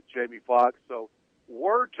toilet, Jamie Foxx. So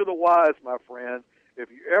word to the wise, my friend. If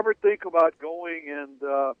you ever think about going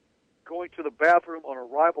to the bathroom on a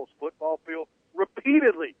rival's football field,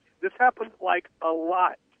 repeatedly, this happens like a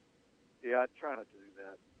lot. Yeah, I try not to do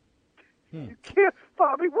that. You can't.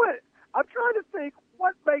 I mean, what? I'm trying to think.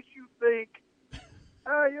 What makes you think?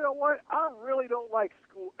 You know what? I really don't like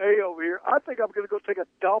school A over here. I think I'm going to go take a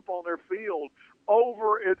dump on their field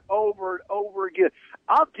over and over and over again.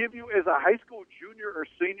 I'll give you, as a high school junior or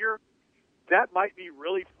senior, that might be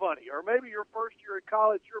really funny. Or maybe your first year in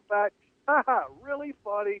college, you're back, really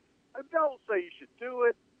funny. Don't say you should do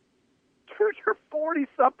it. Dude, you're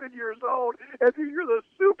 40-something years old, and you're the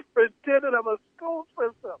superintendent of a school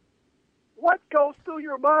system. What goes through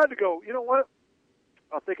your mind to go, you know what?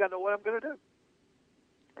 I think I know what I'm going to do.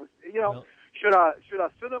 You know, should I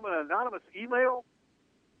send them an anonymous email?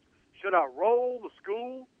 Should I roll the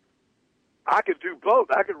school? I could do both.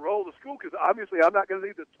 I could roll the school because obviously I'm not going to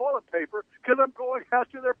need the toilet paper because I'm going out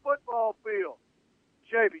to their football field.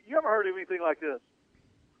 JB, you ever heard of anything like this?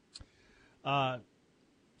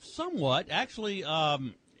 Somewhat. Actually,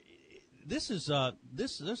 this is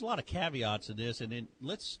there's a lot of caveats to this, and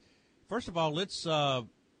let's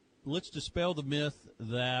dispel the myth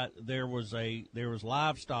that there was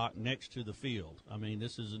livestock next to the field. I mean,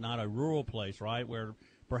 this is not a rural place, right, where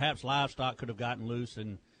perhaps livestock could have gotten loose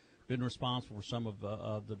and been responsible for some of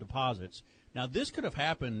the deposits. Now, this could have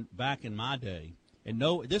happened back in my day, and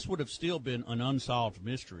this would have still been an unsolved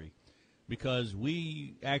mystery because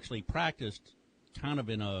we actually practiced kind of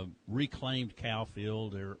in a reclaimed cow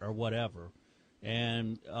field or whatever.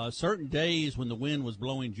 And certain days when the wind was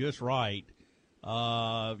blowing just right,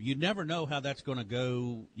 you never know how that's going to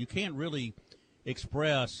go. You can't really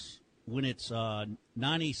express when it's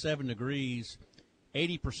 97 degrees,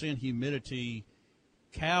 80% humidity,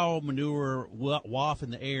 cow manure waft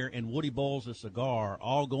in the air, and Woody Bowles a cigar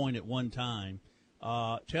all going at one time.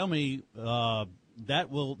 Tell me that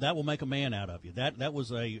will make a man out of you. That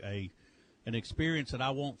was an experience that I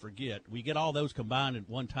won't forget. We get all those combined at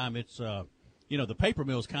one time. It's the paper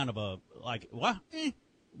mill is kind of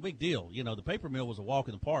big deal. The paper mill was a walk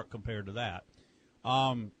in the park compared to that.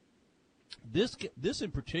 This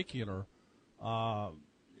in particular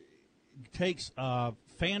takes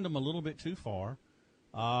fandom a little bit too far.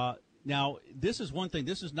 Now, this is one thing.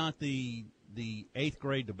 This is not the 8th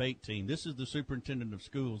grade debate team. This is the superintendent of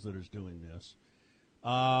schools that is doing this.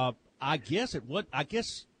 I guess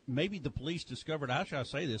maybe the police discovered a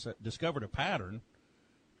pattern.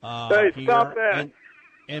 Hey, here, stop that.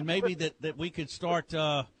 And maybe that we could start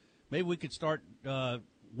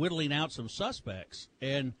whittling out some suspects.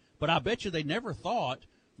 But I bet you they never thought,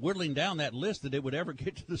 whittling down that list, that it would ever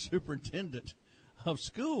get to the superintendent of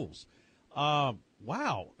schools. Wow.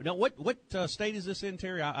 Now, what state is this in,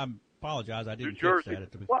 Terry? I apologize. I didn't catch that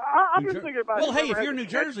at the beginning. Well, I'm just thinking about. Well, hey, if you're in New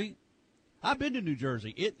Jersey, I've been to New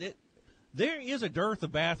Jersey. There is a dearth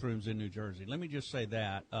of bathrooms in New Jersey. Let me just say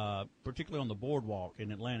that, particularly on the boardwalk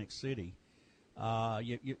in Atlantic City.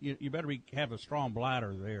 You better have a strong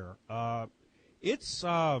bladder there. It's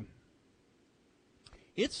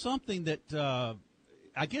something that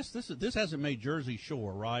I guess this hasn't made Jersey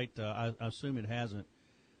Shore, right? I assume it hasn't.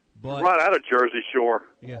 But right out of Jersey Shore.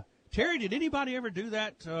 Yeah, Terry, did anybody ever do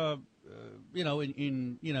that?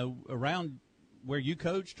 In around where you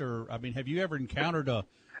coached, or I mean, have you ever encountered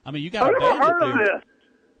you got a bandit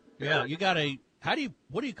there. Yeah, you got a.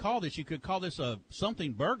 What do you call this? You could call this a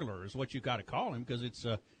something burglar is what you got to call him because it's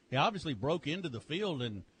he obviously broke into the field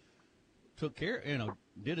and took care,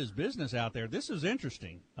 did his business out there. This is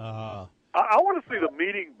interesting. I want to see the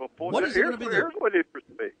meeting before. Here's what interests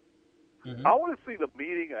me. Mm-hmm. I want to see the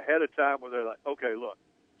meeting ahead of time where they're like, okay, look,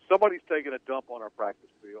 somebody's taking a dump on our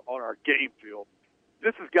practice field, on our game field.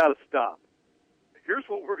 This has got to stop. Here's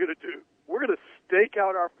what we're going to do. We're going to stake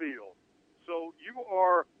out our field. So you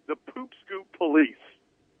are the poop scoop police,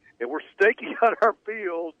 and we're staking out our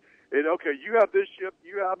field. And okay, you have this ship.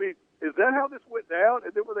 Is that how this went down?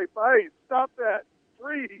 And then when they fight, stop that,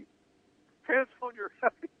 freeze, hands on your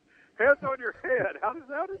Hands on your head. How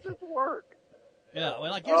does this work? Yeah,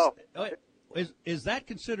 well, I guess is that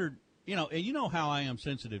considered? And you know how I am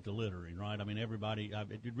sensitive to littering, right? I mean, everybody.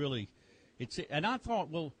 And I thought,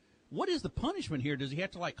 well, what is the punishment here? Does he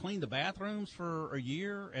have to clean the bathrooms for a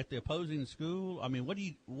year at the opposing school? I mean, what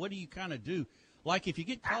do you kind of do? Like if you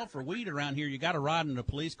get caught for weed around here, you got to ride in a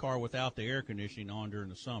police car without the air conditioning on during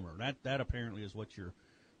the summer. That apparently is what your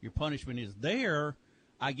punishment is. There,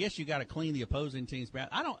 I guess you got to clean the opposing team's bath.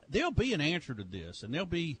 There'll be an answer to this, and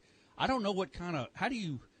I don't know what kind of, how do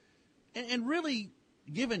you, and really,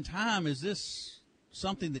 given time, is this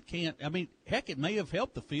something that can't, I mean, heck, it may have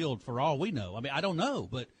helped the field for all we know. I mean, I don't know,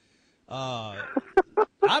 but I'm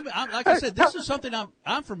like I said, this is something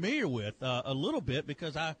I'm familiar with a little bit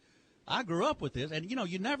because I grew up with this, and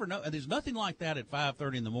you never know. And there's nothing like that at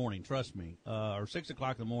 5:30 in the morning. Trust me, or 6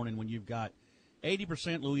 o'clock in the morning when you've got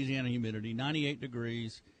 80% Louisiana humidity, 98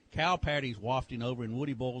 degrees, cow patties wafting over, and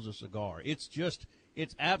Woody bowls a cigar. It's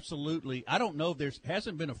absolutely. I don't know if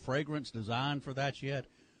hasn't been a fragrance designed for that yet,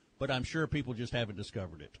 but I'm sure people just haven't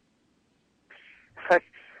discovered it.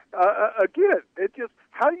 Again, it just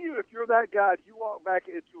if you're that guy, you walk back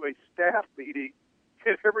into a staff meeting.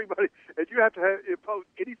 And everybody, and you have to impose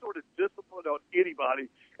any sort of discipline on anybody,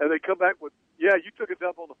 and they come back with, "Yeah, you took a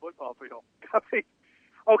dump on the football field." I mean,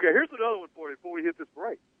 okay, here's another one for you before we hit this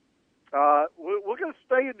break. We're going to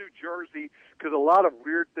stay in New Jersey because a lot of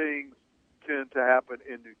weird things tend to happen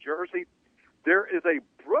in New Jersey. There is a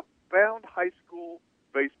Brookbound High School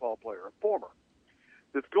baseball player, a former,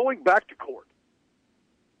 that's going back to court,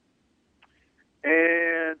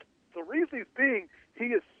 and the reason he's being, he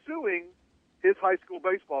is suing his high school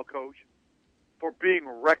baseball coach for being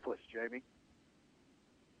reckless, Jamie.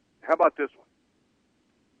 How about this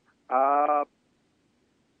one?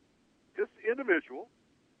 This individual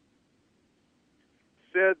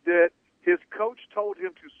said that his coach told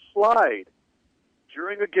him to slide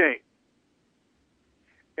during a game.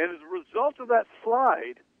 And as a result of that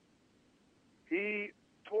slide, he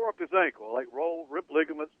tore up his ankle, ripped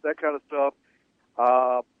ligaments, that kind of stuff.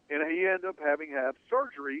 And he ended up having to have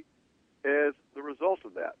surgery as the result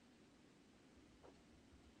of that.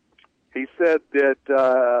 He said that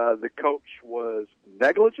the coach was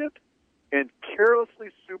negligent and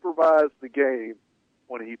carelessly supervised the game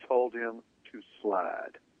when he told him to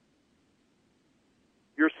slide.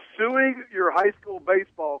 You're suing your high school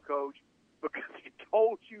baseball coach because he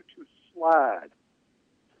told you to slide.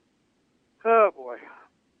 Oh boy.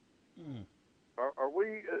 Are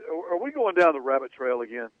we going down the rabbit trail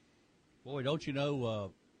again? Boy, don't you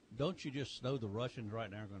know? Don't you just know the Russians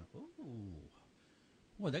right now are going, ooh,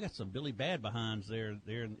 boy, they got some Billy Bad behinds there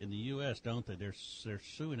in the U.S., don't they? They're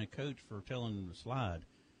suing a coach for telling them to slide.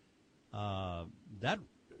 That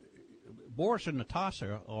Boris and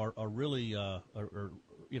Natasha are really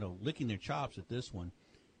licking their chops at this one.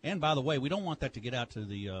 And by the way, we don't want that to get out to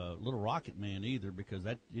the Little Rocket Man either, because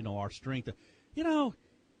that our strength.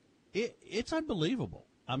 It's unbelievable.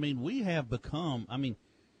 I mean, we have become. I mean,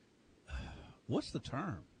 what's the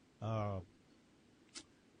term?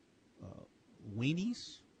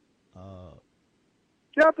 Weenies.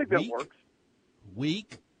 Yeah, I think that works.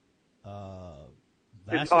 Weak.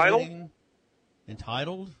 Entitled.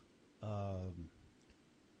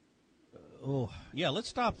 Let's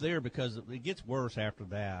stop there because it gets worse after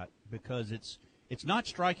that, because it's not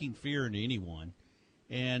striking fear into anyone.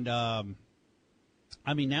 And, I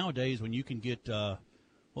mean, nowadays when you can get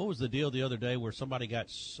what was the deal the other day where somebody got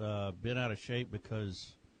bent out of shape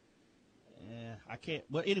because I can't.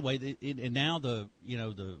 Well, anyway, and now the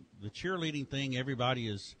cheerleading thing. Everybody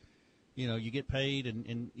is, you get paid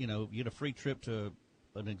and you get a free trip to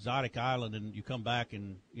an exotic island, and you come back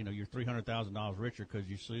and you're $300,000 richer because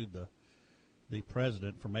you sued the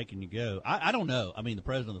president for making you go. I don't know. I mean, the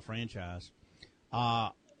president of the franchise.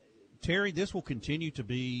 Terry, this will continue to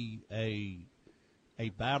be a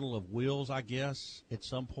battle of wills, I guess, at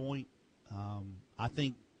some point. I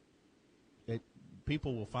think that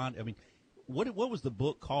people will find. I mean, what was the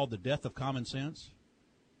book called? The Death of Common Sense?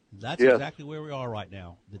 That's exactly where we are right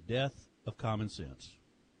now. The death of common sense.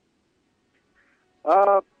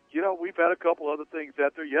 We've had a couple other things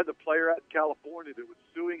out there. You had the player out in California that was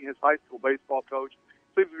suing his high school baseball coach.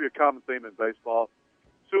 Seems to be a common theme in baseball.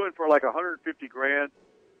 Suing for like $150,000,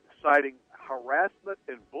 citing harassment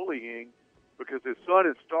and bullying because his son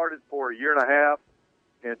had started for a year and a half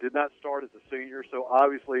and did not start as a senior. So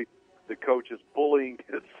obviously the coach is bullying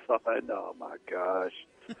his son. Oh my gosh.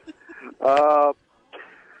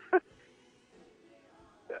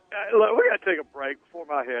 Look, we got to take a break before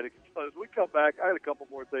my head explodes. We come back. I had a couple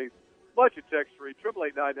more things. Bunch of text free,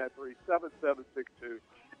 888-993-7762.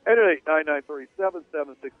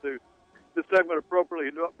 888-993-7762. This segment appropriately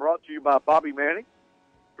brought to you by Bobby Manning,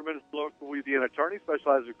 tremendous local Louisiana attorney,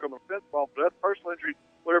 specializes in criminal defense, wrongful death, personal injury,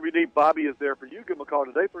 whatever you need. Bobby is there for you. Give him a call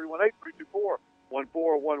today,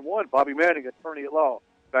 318-324-1411. Bobby Manning, attorney at law.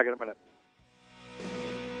 Back in a minute.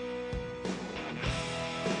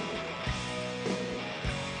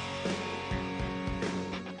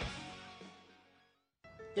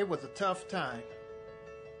 It was a tough time.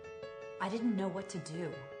 I didn't know what to do.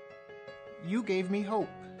 You gave me hope.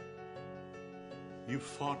 You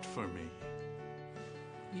fought for me.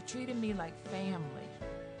 You treated me like family.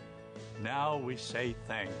 Now we say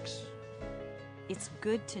thanks. It's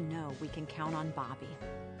good to know we can count on Bobby.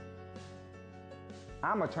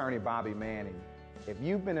 I'm attorney Bobby Manning. If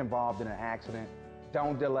you've been involved in an accident,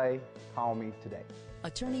 don't delay. Call me today.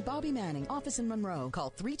 Attorney Bobby Manning, office in Monroe. Call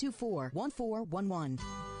 324-1411.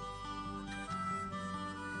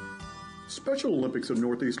 Special Olympics of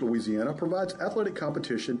Northeast Louisiana provides athletic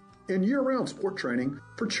competition and year-round sport training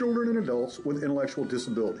for children and adults with intellectual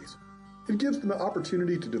disabilities. It gives them the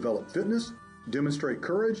opportunity to develop fitness, demonstrate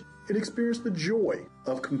courage, and experience the joy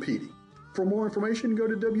of competing. For more information, go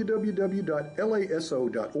to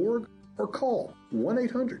www.laso.org or call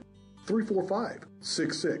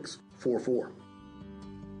 1-800-345-6644.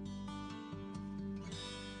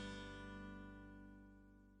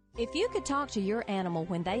 If you could talk to your animal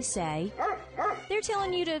when they say, they're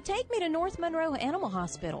telling you to take me to North Monroe Animal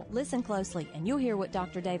Hospital, listen closely and you'll hear what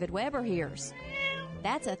Dr. David Weber hears.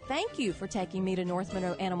 That's a thank you for taking me to North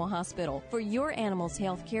Monroe Animal Hospital. For your animal's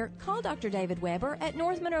health care, call Dr. David Weber at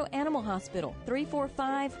North Monroe Animal Hospital,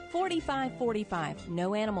 345-4545.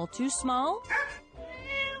 No animal too small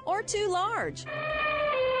or too large.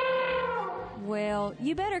 Well,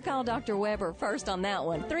 you better call Dr. Weber first on that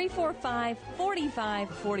one.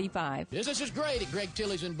 345-4545. Business is great at Greg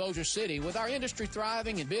Tilley's in Bossier City. With our industry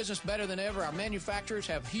thriving and business better than ever, our manufacturers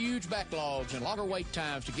have huge backlogs and longer wait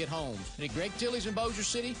times to get homes. And at Greg Tilley's in Bossier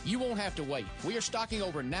City, you won't have to wait. We are stocking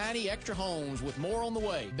over 90 extra homes with more on the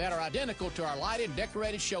way that are identical to our lighted,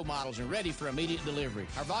 decorated show models and ready for immediate delivery.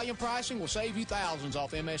 Our volume pricing will save you thousands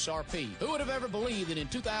off MSRP. Who would have ever believed that in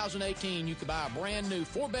 2018 you could buy a brand new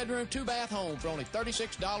 4-bedroom, 2-bath home for only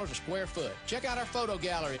 $36 a square foot? Check out our photo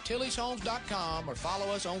gallery at tillyshomes.com or follow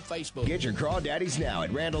us on Facebook. Get your crawdaddies now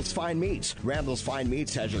at Randall's Fine Meats. Randall's Fine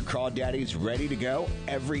Meats has your crawdaddies ready to go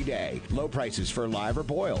every day. Low prices for live or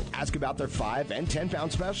boiled. Ask about their 5 and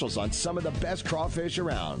 10-pound specials on some of the best crawfish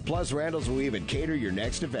around. Plus, Randall's will even cater your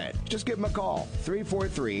next event. Just give them a call,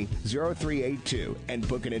 343-0382, and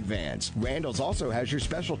book in advance. Randall's also has your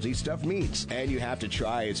specialty stuffed meats, and you have to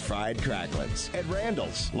try his fried cracklets. At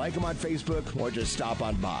Randall's, like them on Facebook or just stop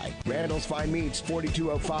on by. Randall's Fine Meats,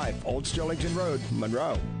 4205 Old Sterlington Road,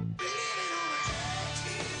 Monroe.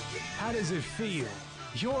 How does it feel?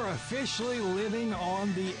 You're officially living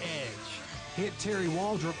on the edge. Hit Terry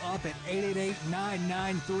Waldrop up at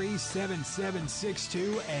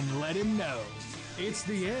 888-993-7762 and let him know. It's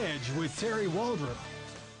The Edge with Terry Waldrop.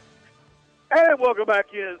 And welcome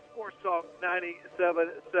back in Sports Talk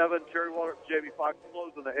 97.7. Terry Waldrop, Jamie Foxx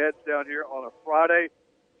closing the Edge down here on a Friday.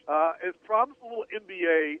 As promised, a little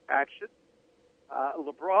NBA action.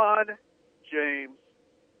 LeBron James,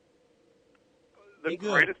 the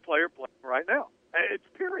greatest player playing right now. It's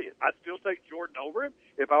period. I still take Jordan over him.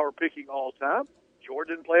 If I were picking all time,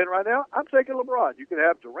 Jordan playing right now, I'm taking LeBron. You can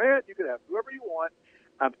have Durant. You can have whoever you want.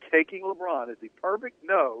 I'm taking LeBron. Is he perfect?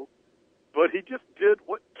 No. But he just did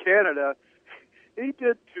what Canada, he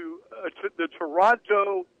did to the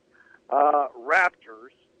Toronto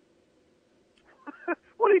Raptors.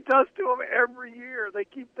 What he does to them every year.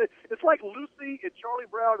 It's like Lucy and Charlie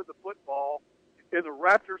Brown in the football, and the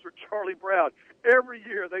Raptors are Charlie Brown. Every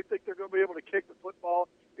year they think they're going to be able to kick the football,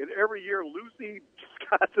 and every year Lucy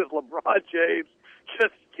got this LeBron James,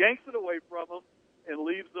 just yanks it away from them and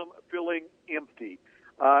leaves them feeling empty.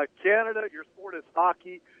 Canada, your sport is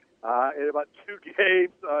hockey. In about 2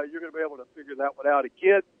 games, you're going to be able to figure that one out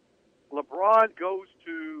again. LeBron goes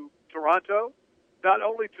to Toronto. Not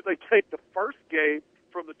only do they take the first game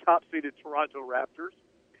from the top-seeded Toronto Raptors,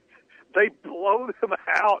 they blow them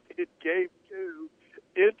out in Game 2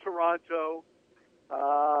 in Toronto.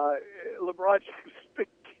 LeBron James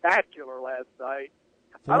spectacular last night.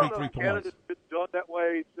 I don't know if Canada's been done that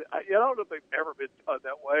way. I don't know if they've ever been done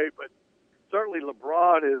that way, but certainly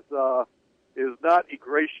LeBron is not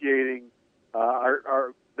ingratiating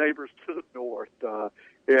our neighbors to the north.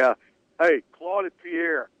 Yeah. Hey, Claude and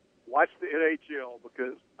Pierre, watch the NHL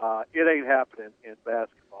because it ain't happening in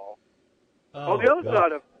basketball. On the other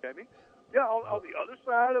side of Jamie, on the other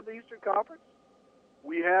side of the Eastern Conference,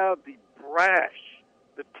 we have the brash,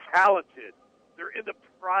 the talented. They're in the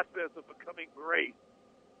process of becoming great.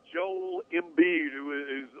 Joel Embiid, who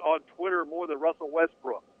is on Twitter more than Russell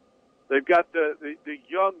Westbrook. They've got the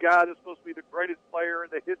young guy that's supposed to be the greatest player in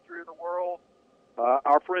the history of the world.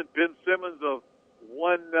 Our friend Ben Simmons of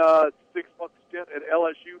 1 6-month stint at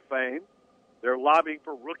LSU fame. They're lobbying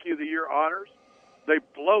for Rookie of the Year honors. They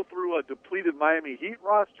blow through a depleted Miami Heat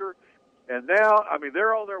roster. And now, I mean,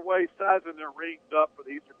 they're on their way sizing their rings up for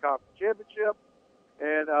the Eastern Conference Championship.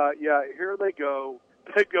 And, here they go.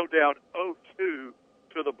 They go down 0-2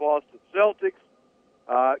 to the Boston Celtics.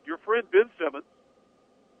 Your friend Ben Simmons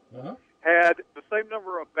had the same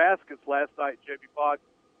number of baskets last night, Jamie Foxx,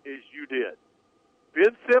 as you did.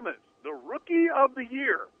 Ben Simmons, the Rookie of the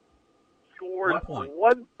Year, scored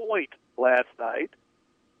 1 point last night.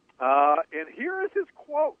 And here is his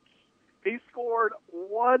quotes. He scored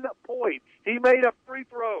 1 point. He made a free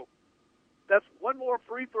throw. That's one more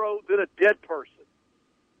free throw than a dead person.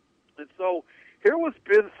 And so here was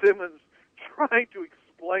Ben Simmons trying to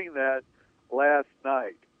explain that last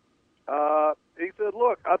night. He said,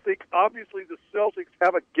 look, I think obviously the Celtics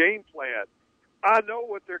have a game plan. I know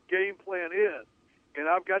what their game plan is, and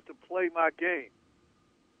I've got to play my game.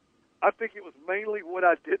 I think it was mainly what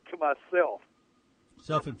I did to myself.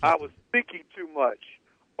 I was thinking too much,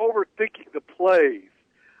 overthinking the plays,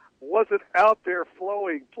 wasn't out there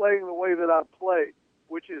flowing, playing the way that I play,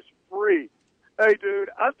 which is free. Hey, dude,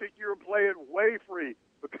 I think you were playing way free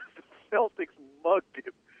because the Celtics mugged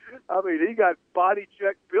him. I mean, he got body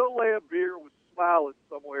checked. Bill Laimbeer was smiling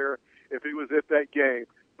somewhere if he was at that game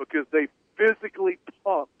because they physically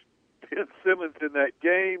pumped Ben Simmons in that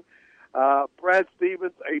game. Brad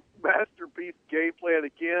Stevens, a masterpiece game plan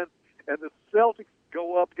again, and the Celtics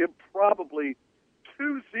go up improbably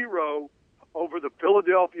 2-0 over the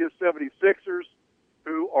Philadelphia 76ers,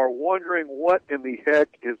 who are wondering what in the heck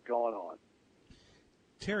is going on.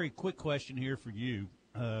 Terry, quick question here for you.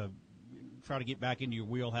 Try to get back into your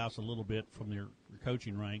wheelhouse a little bit from your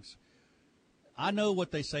coaching ranks. I know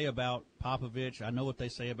what they say about Popovich. I know what they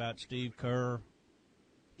say about Steve Kerr.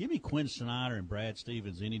 Give me Quinn Snyder and Brad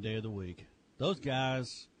Stevens any day of the week. Those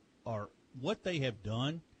guys are what they have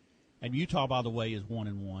done. And Utah, by the way, is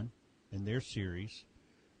 1-1 in their series.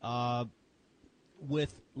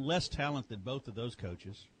 With less talent than both of those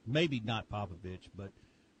coaches, maybe not Popovich, but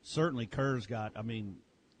certainly Kerr's got. I mean,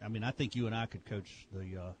 I think you and I could coach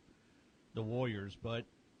the Warriors, but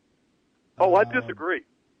I disagree.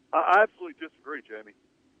 I absolutely disagree, Jamie.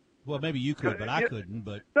 Well, maybe you could, but I couldn't.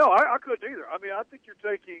 But no, I couldn't either. I mean, I think you're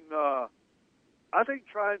taking. I think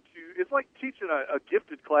trying to. It's like teaching a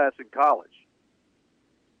gifted class in college.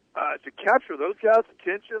 To capture those guys'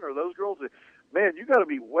 attention or those girls, man, you got to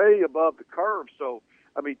be way above the curve. So,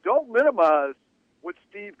 I mean, don't minimize what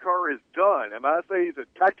Steve Kerr has done. Am I saying he's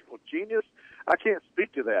a tactical genius? I can't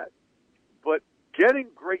speak to that. But getting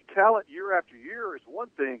great talent year after year is one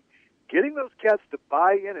thing. Getting those cats to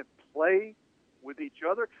buy in and play with each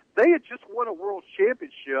other. They had just won a world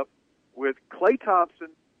championship with Klay Thompson,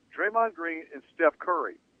 Draymond Green, and Steph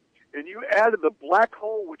Curry. And you added the black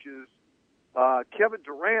hole, which is Kevin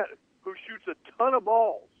Durant, who shoots a ton of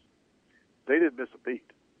balls. They didn't miss a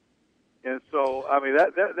beat. And so, I mean,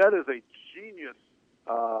 that is a genius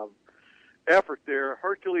effort there,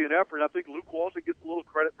 Herculean effort. I think Luke Walton gets a little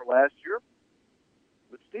credit for last year.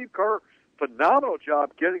 But Steve Kerr, phenomenal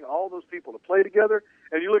job getting all those people to play together.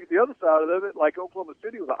 And you look at the other side of it, like Oklahoma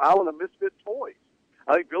City was an island of misfit toys.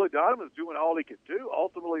 I think Billy Donovan's doing all he could do.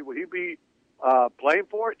 Ultimately, will he be blamed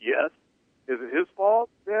for it? Yes. Is it his fault?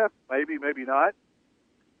 Yeah, maybe, maybe not.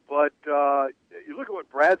 But you look at what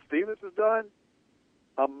Brad Stevens has done.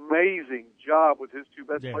 Amazing job with his two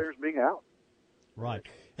best players being out. Right.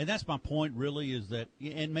 And that's my point, really, is that,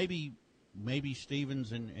 and maybe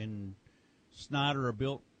Stevens and Snyder are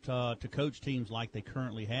built to coach teams like they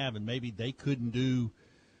currently have, and maybe they couldn't do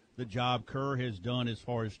the job Kerr has done as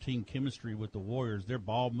far as team chemistry with the Warriors. Their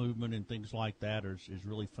ball movement and things like that is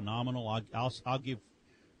really phenomenal. I'll give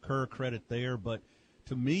Kerr credit there, but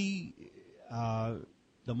to me,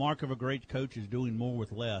 the mark of a great coach is doing more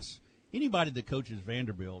with less. Anybody that coaches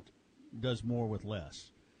Vanderbilt does more with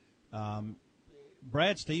less.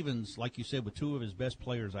 Brad Stevens, like you said, with two of his best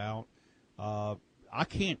players out, I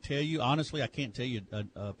can't tell you, honestly,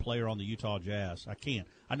 a player on the Utah Jazz. I can't.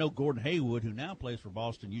 I know Gordon Hayward, who now plays for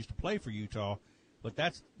Boston, used to play for Utah, but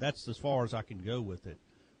that's as far as I can go with it.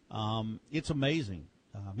 It's amazing.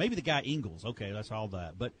 Maybe the guy Ingles, okay, that's all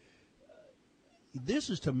that. But this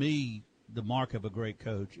is, to me, the mark of a great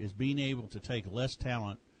coach, is being able to take less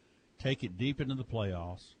talent, take it deep into the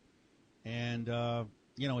playoffs, and,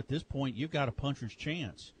 at this point, you've got a puncher's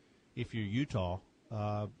chance if you're Utah.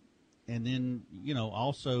 And then,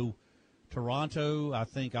 also Toronto, I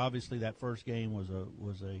think obviously that first game was a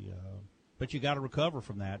but you got to recover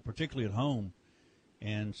from that, particularly at home.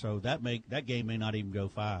 And so that game may not even go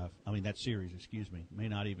 5. I mean, that series, may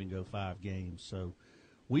not even go 5 games. So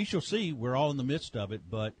we shall see. We're all in the midst of it.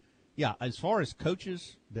 But, yeah, as far as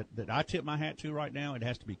coaches that I tip my hat to right now, it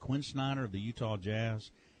has to be Quinn Snyder of the Utah Jazz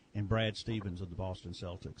and Brad Stevens of the Boston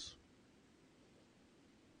Celtics.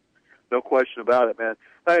 No question about it, man.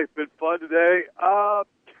 Hey, it's been fun today.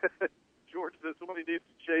 George says somebody needs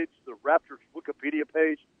to change the Raptors Wikipedia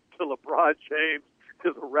page to LeBron James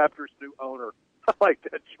is the Raptors' new owner. I like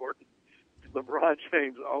that, Jordan. LeBron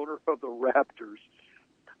James, owner of the Raptors.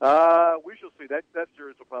 We shall see. That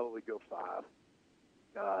series will probably go 5.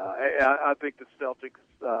 I think the Celtics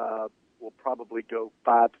will probably go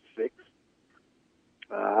 5-6.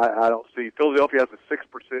 I don't see. Philadelphia has a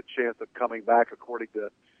 6% chance of coming back, according to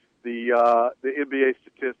the NBA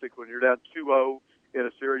statistics. When you're down 2-0 in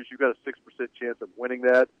a series, you've got a 6% chance of winning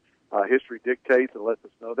that. History dictates and lets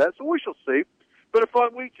us know that. So we shall see. Been a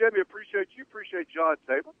fun week, Jamie. Appreciate you. Appreciate John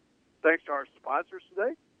Tabor. Thanks to our sponsors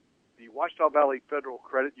today, the Ouachita Valley Federal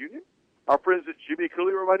Credit Union. Our friends at Jimmy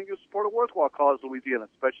Cooley reminding you to support a worthwhile cause, Louisiana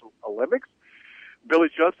Special Olympics. Billy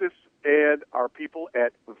Justice and our people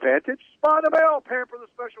at Vantage. Spa de Mail, pamper the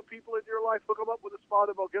special people in your life. Hook them up with a Spa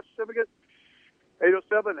de Mail gift certificate.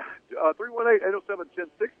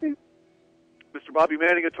 318-807-1060. Mr. Bobby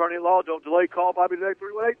Manning, attorney at law. Don't delay. Call Bobby today,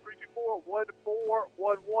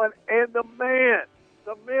 318-324-1411. And the man,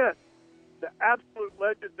 the myth, the absolute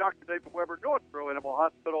legend, Dr. David Weber, North Monroe Animal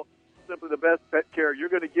Hospital. Simply the best pet care you're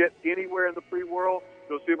going to get anywhere in the free world.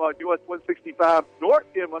 Go see him on US 165 North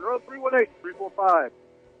in Monroe,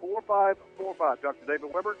 318-345-4545. Dr.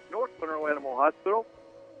 David Weber, North Monroe Animal Hospital.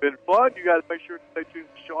 Been fun. You got to make sure to stay tuned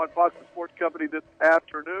to Sean Fox's Sports Company this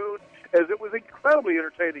afternoon, as it was incredibly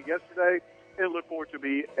entertaining yesterday, and look forward to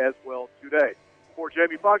me as well today. For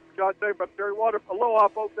Jamie Foxx, John Tabor, I'm Terry Waldrop. Aloha,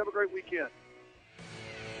 folks. Have a great weekend.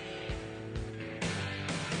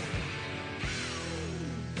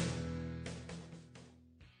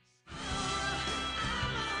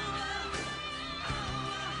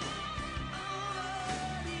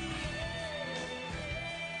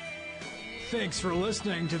 Thanks for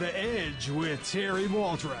listening to The Edge with Terry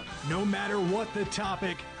Waldrop. No matter what the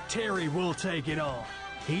topic, Terry will take it on.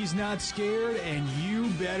 He's not scared, and you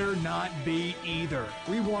better not be either.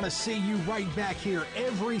 We want to see you right back here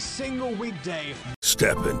every single weekday.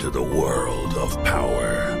 Step into the world of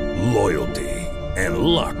power, loyalty, and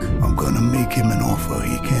luck. I'm going to make him an offer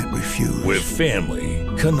he can't refuse. With family,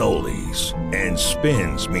 cannolis, and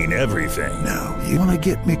spins mean everything. Now, you want to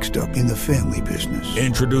get mixed up in the family business.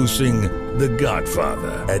 Introducing The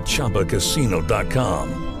Godfather at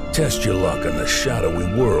ChumbaCasino.com. Test your luck in the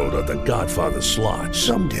shadowy world of The Godfather slot.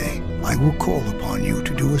 Someday, I will call upon you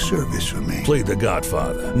to do a service for me. Play The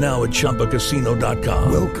Godfather, now at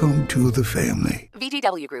ChumbaCasino.com. Welcome to the family.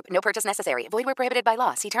 VGW Group. No purchase necessary. Void where prohibited by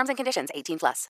law. See terms and conditions. 18+.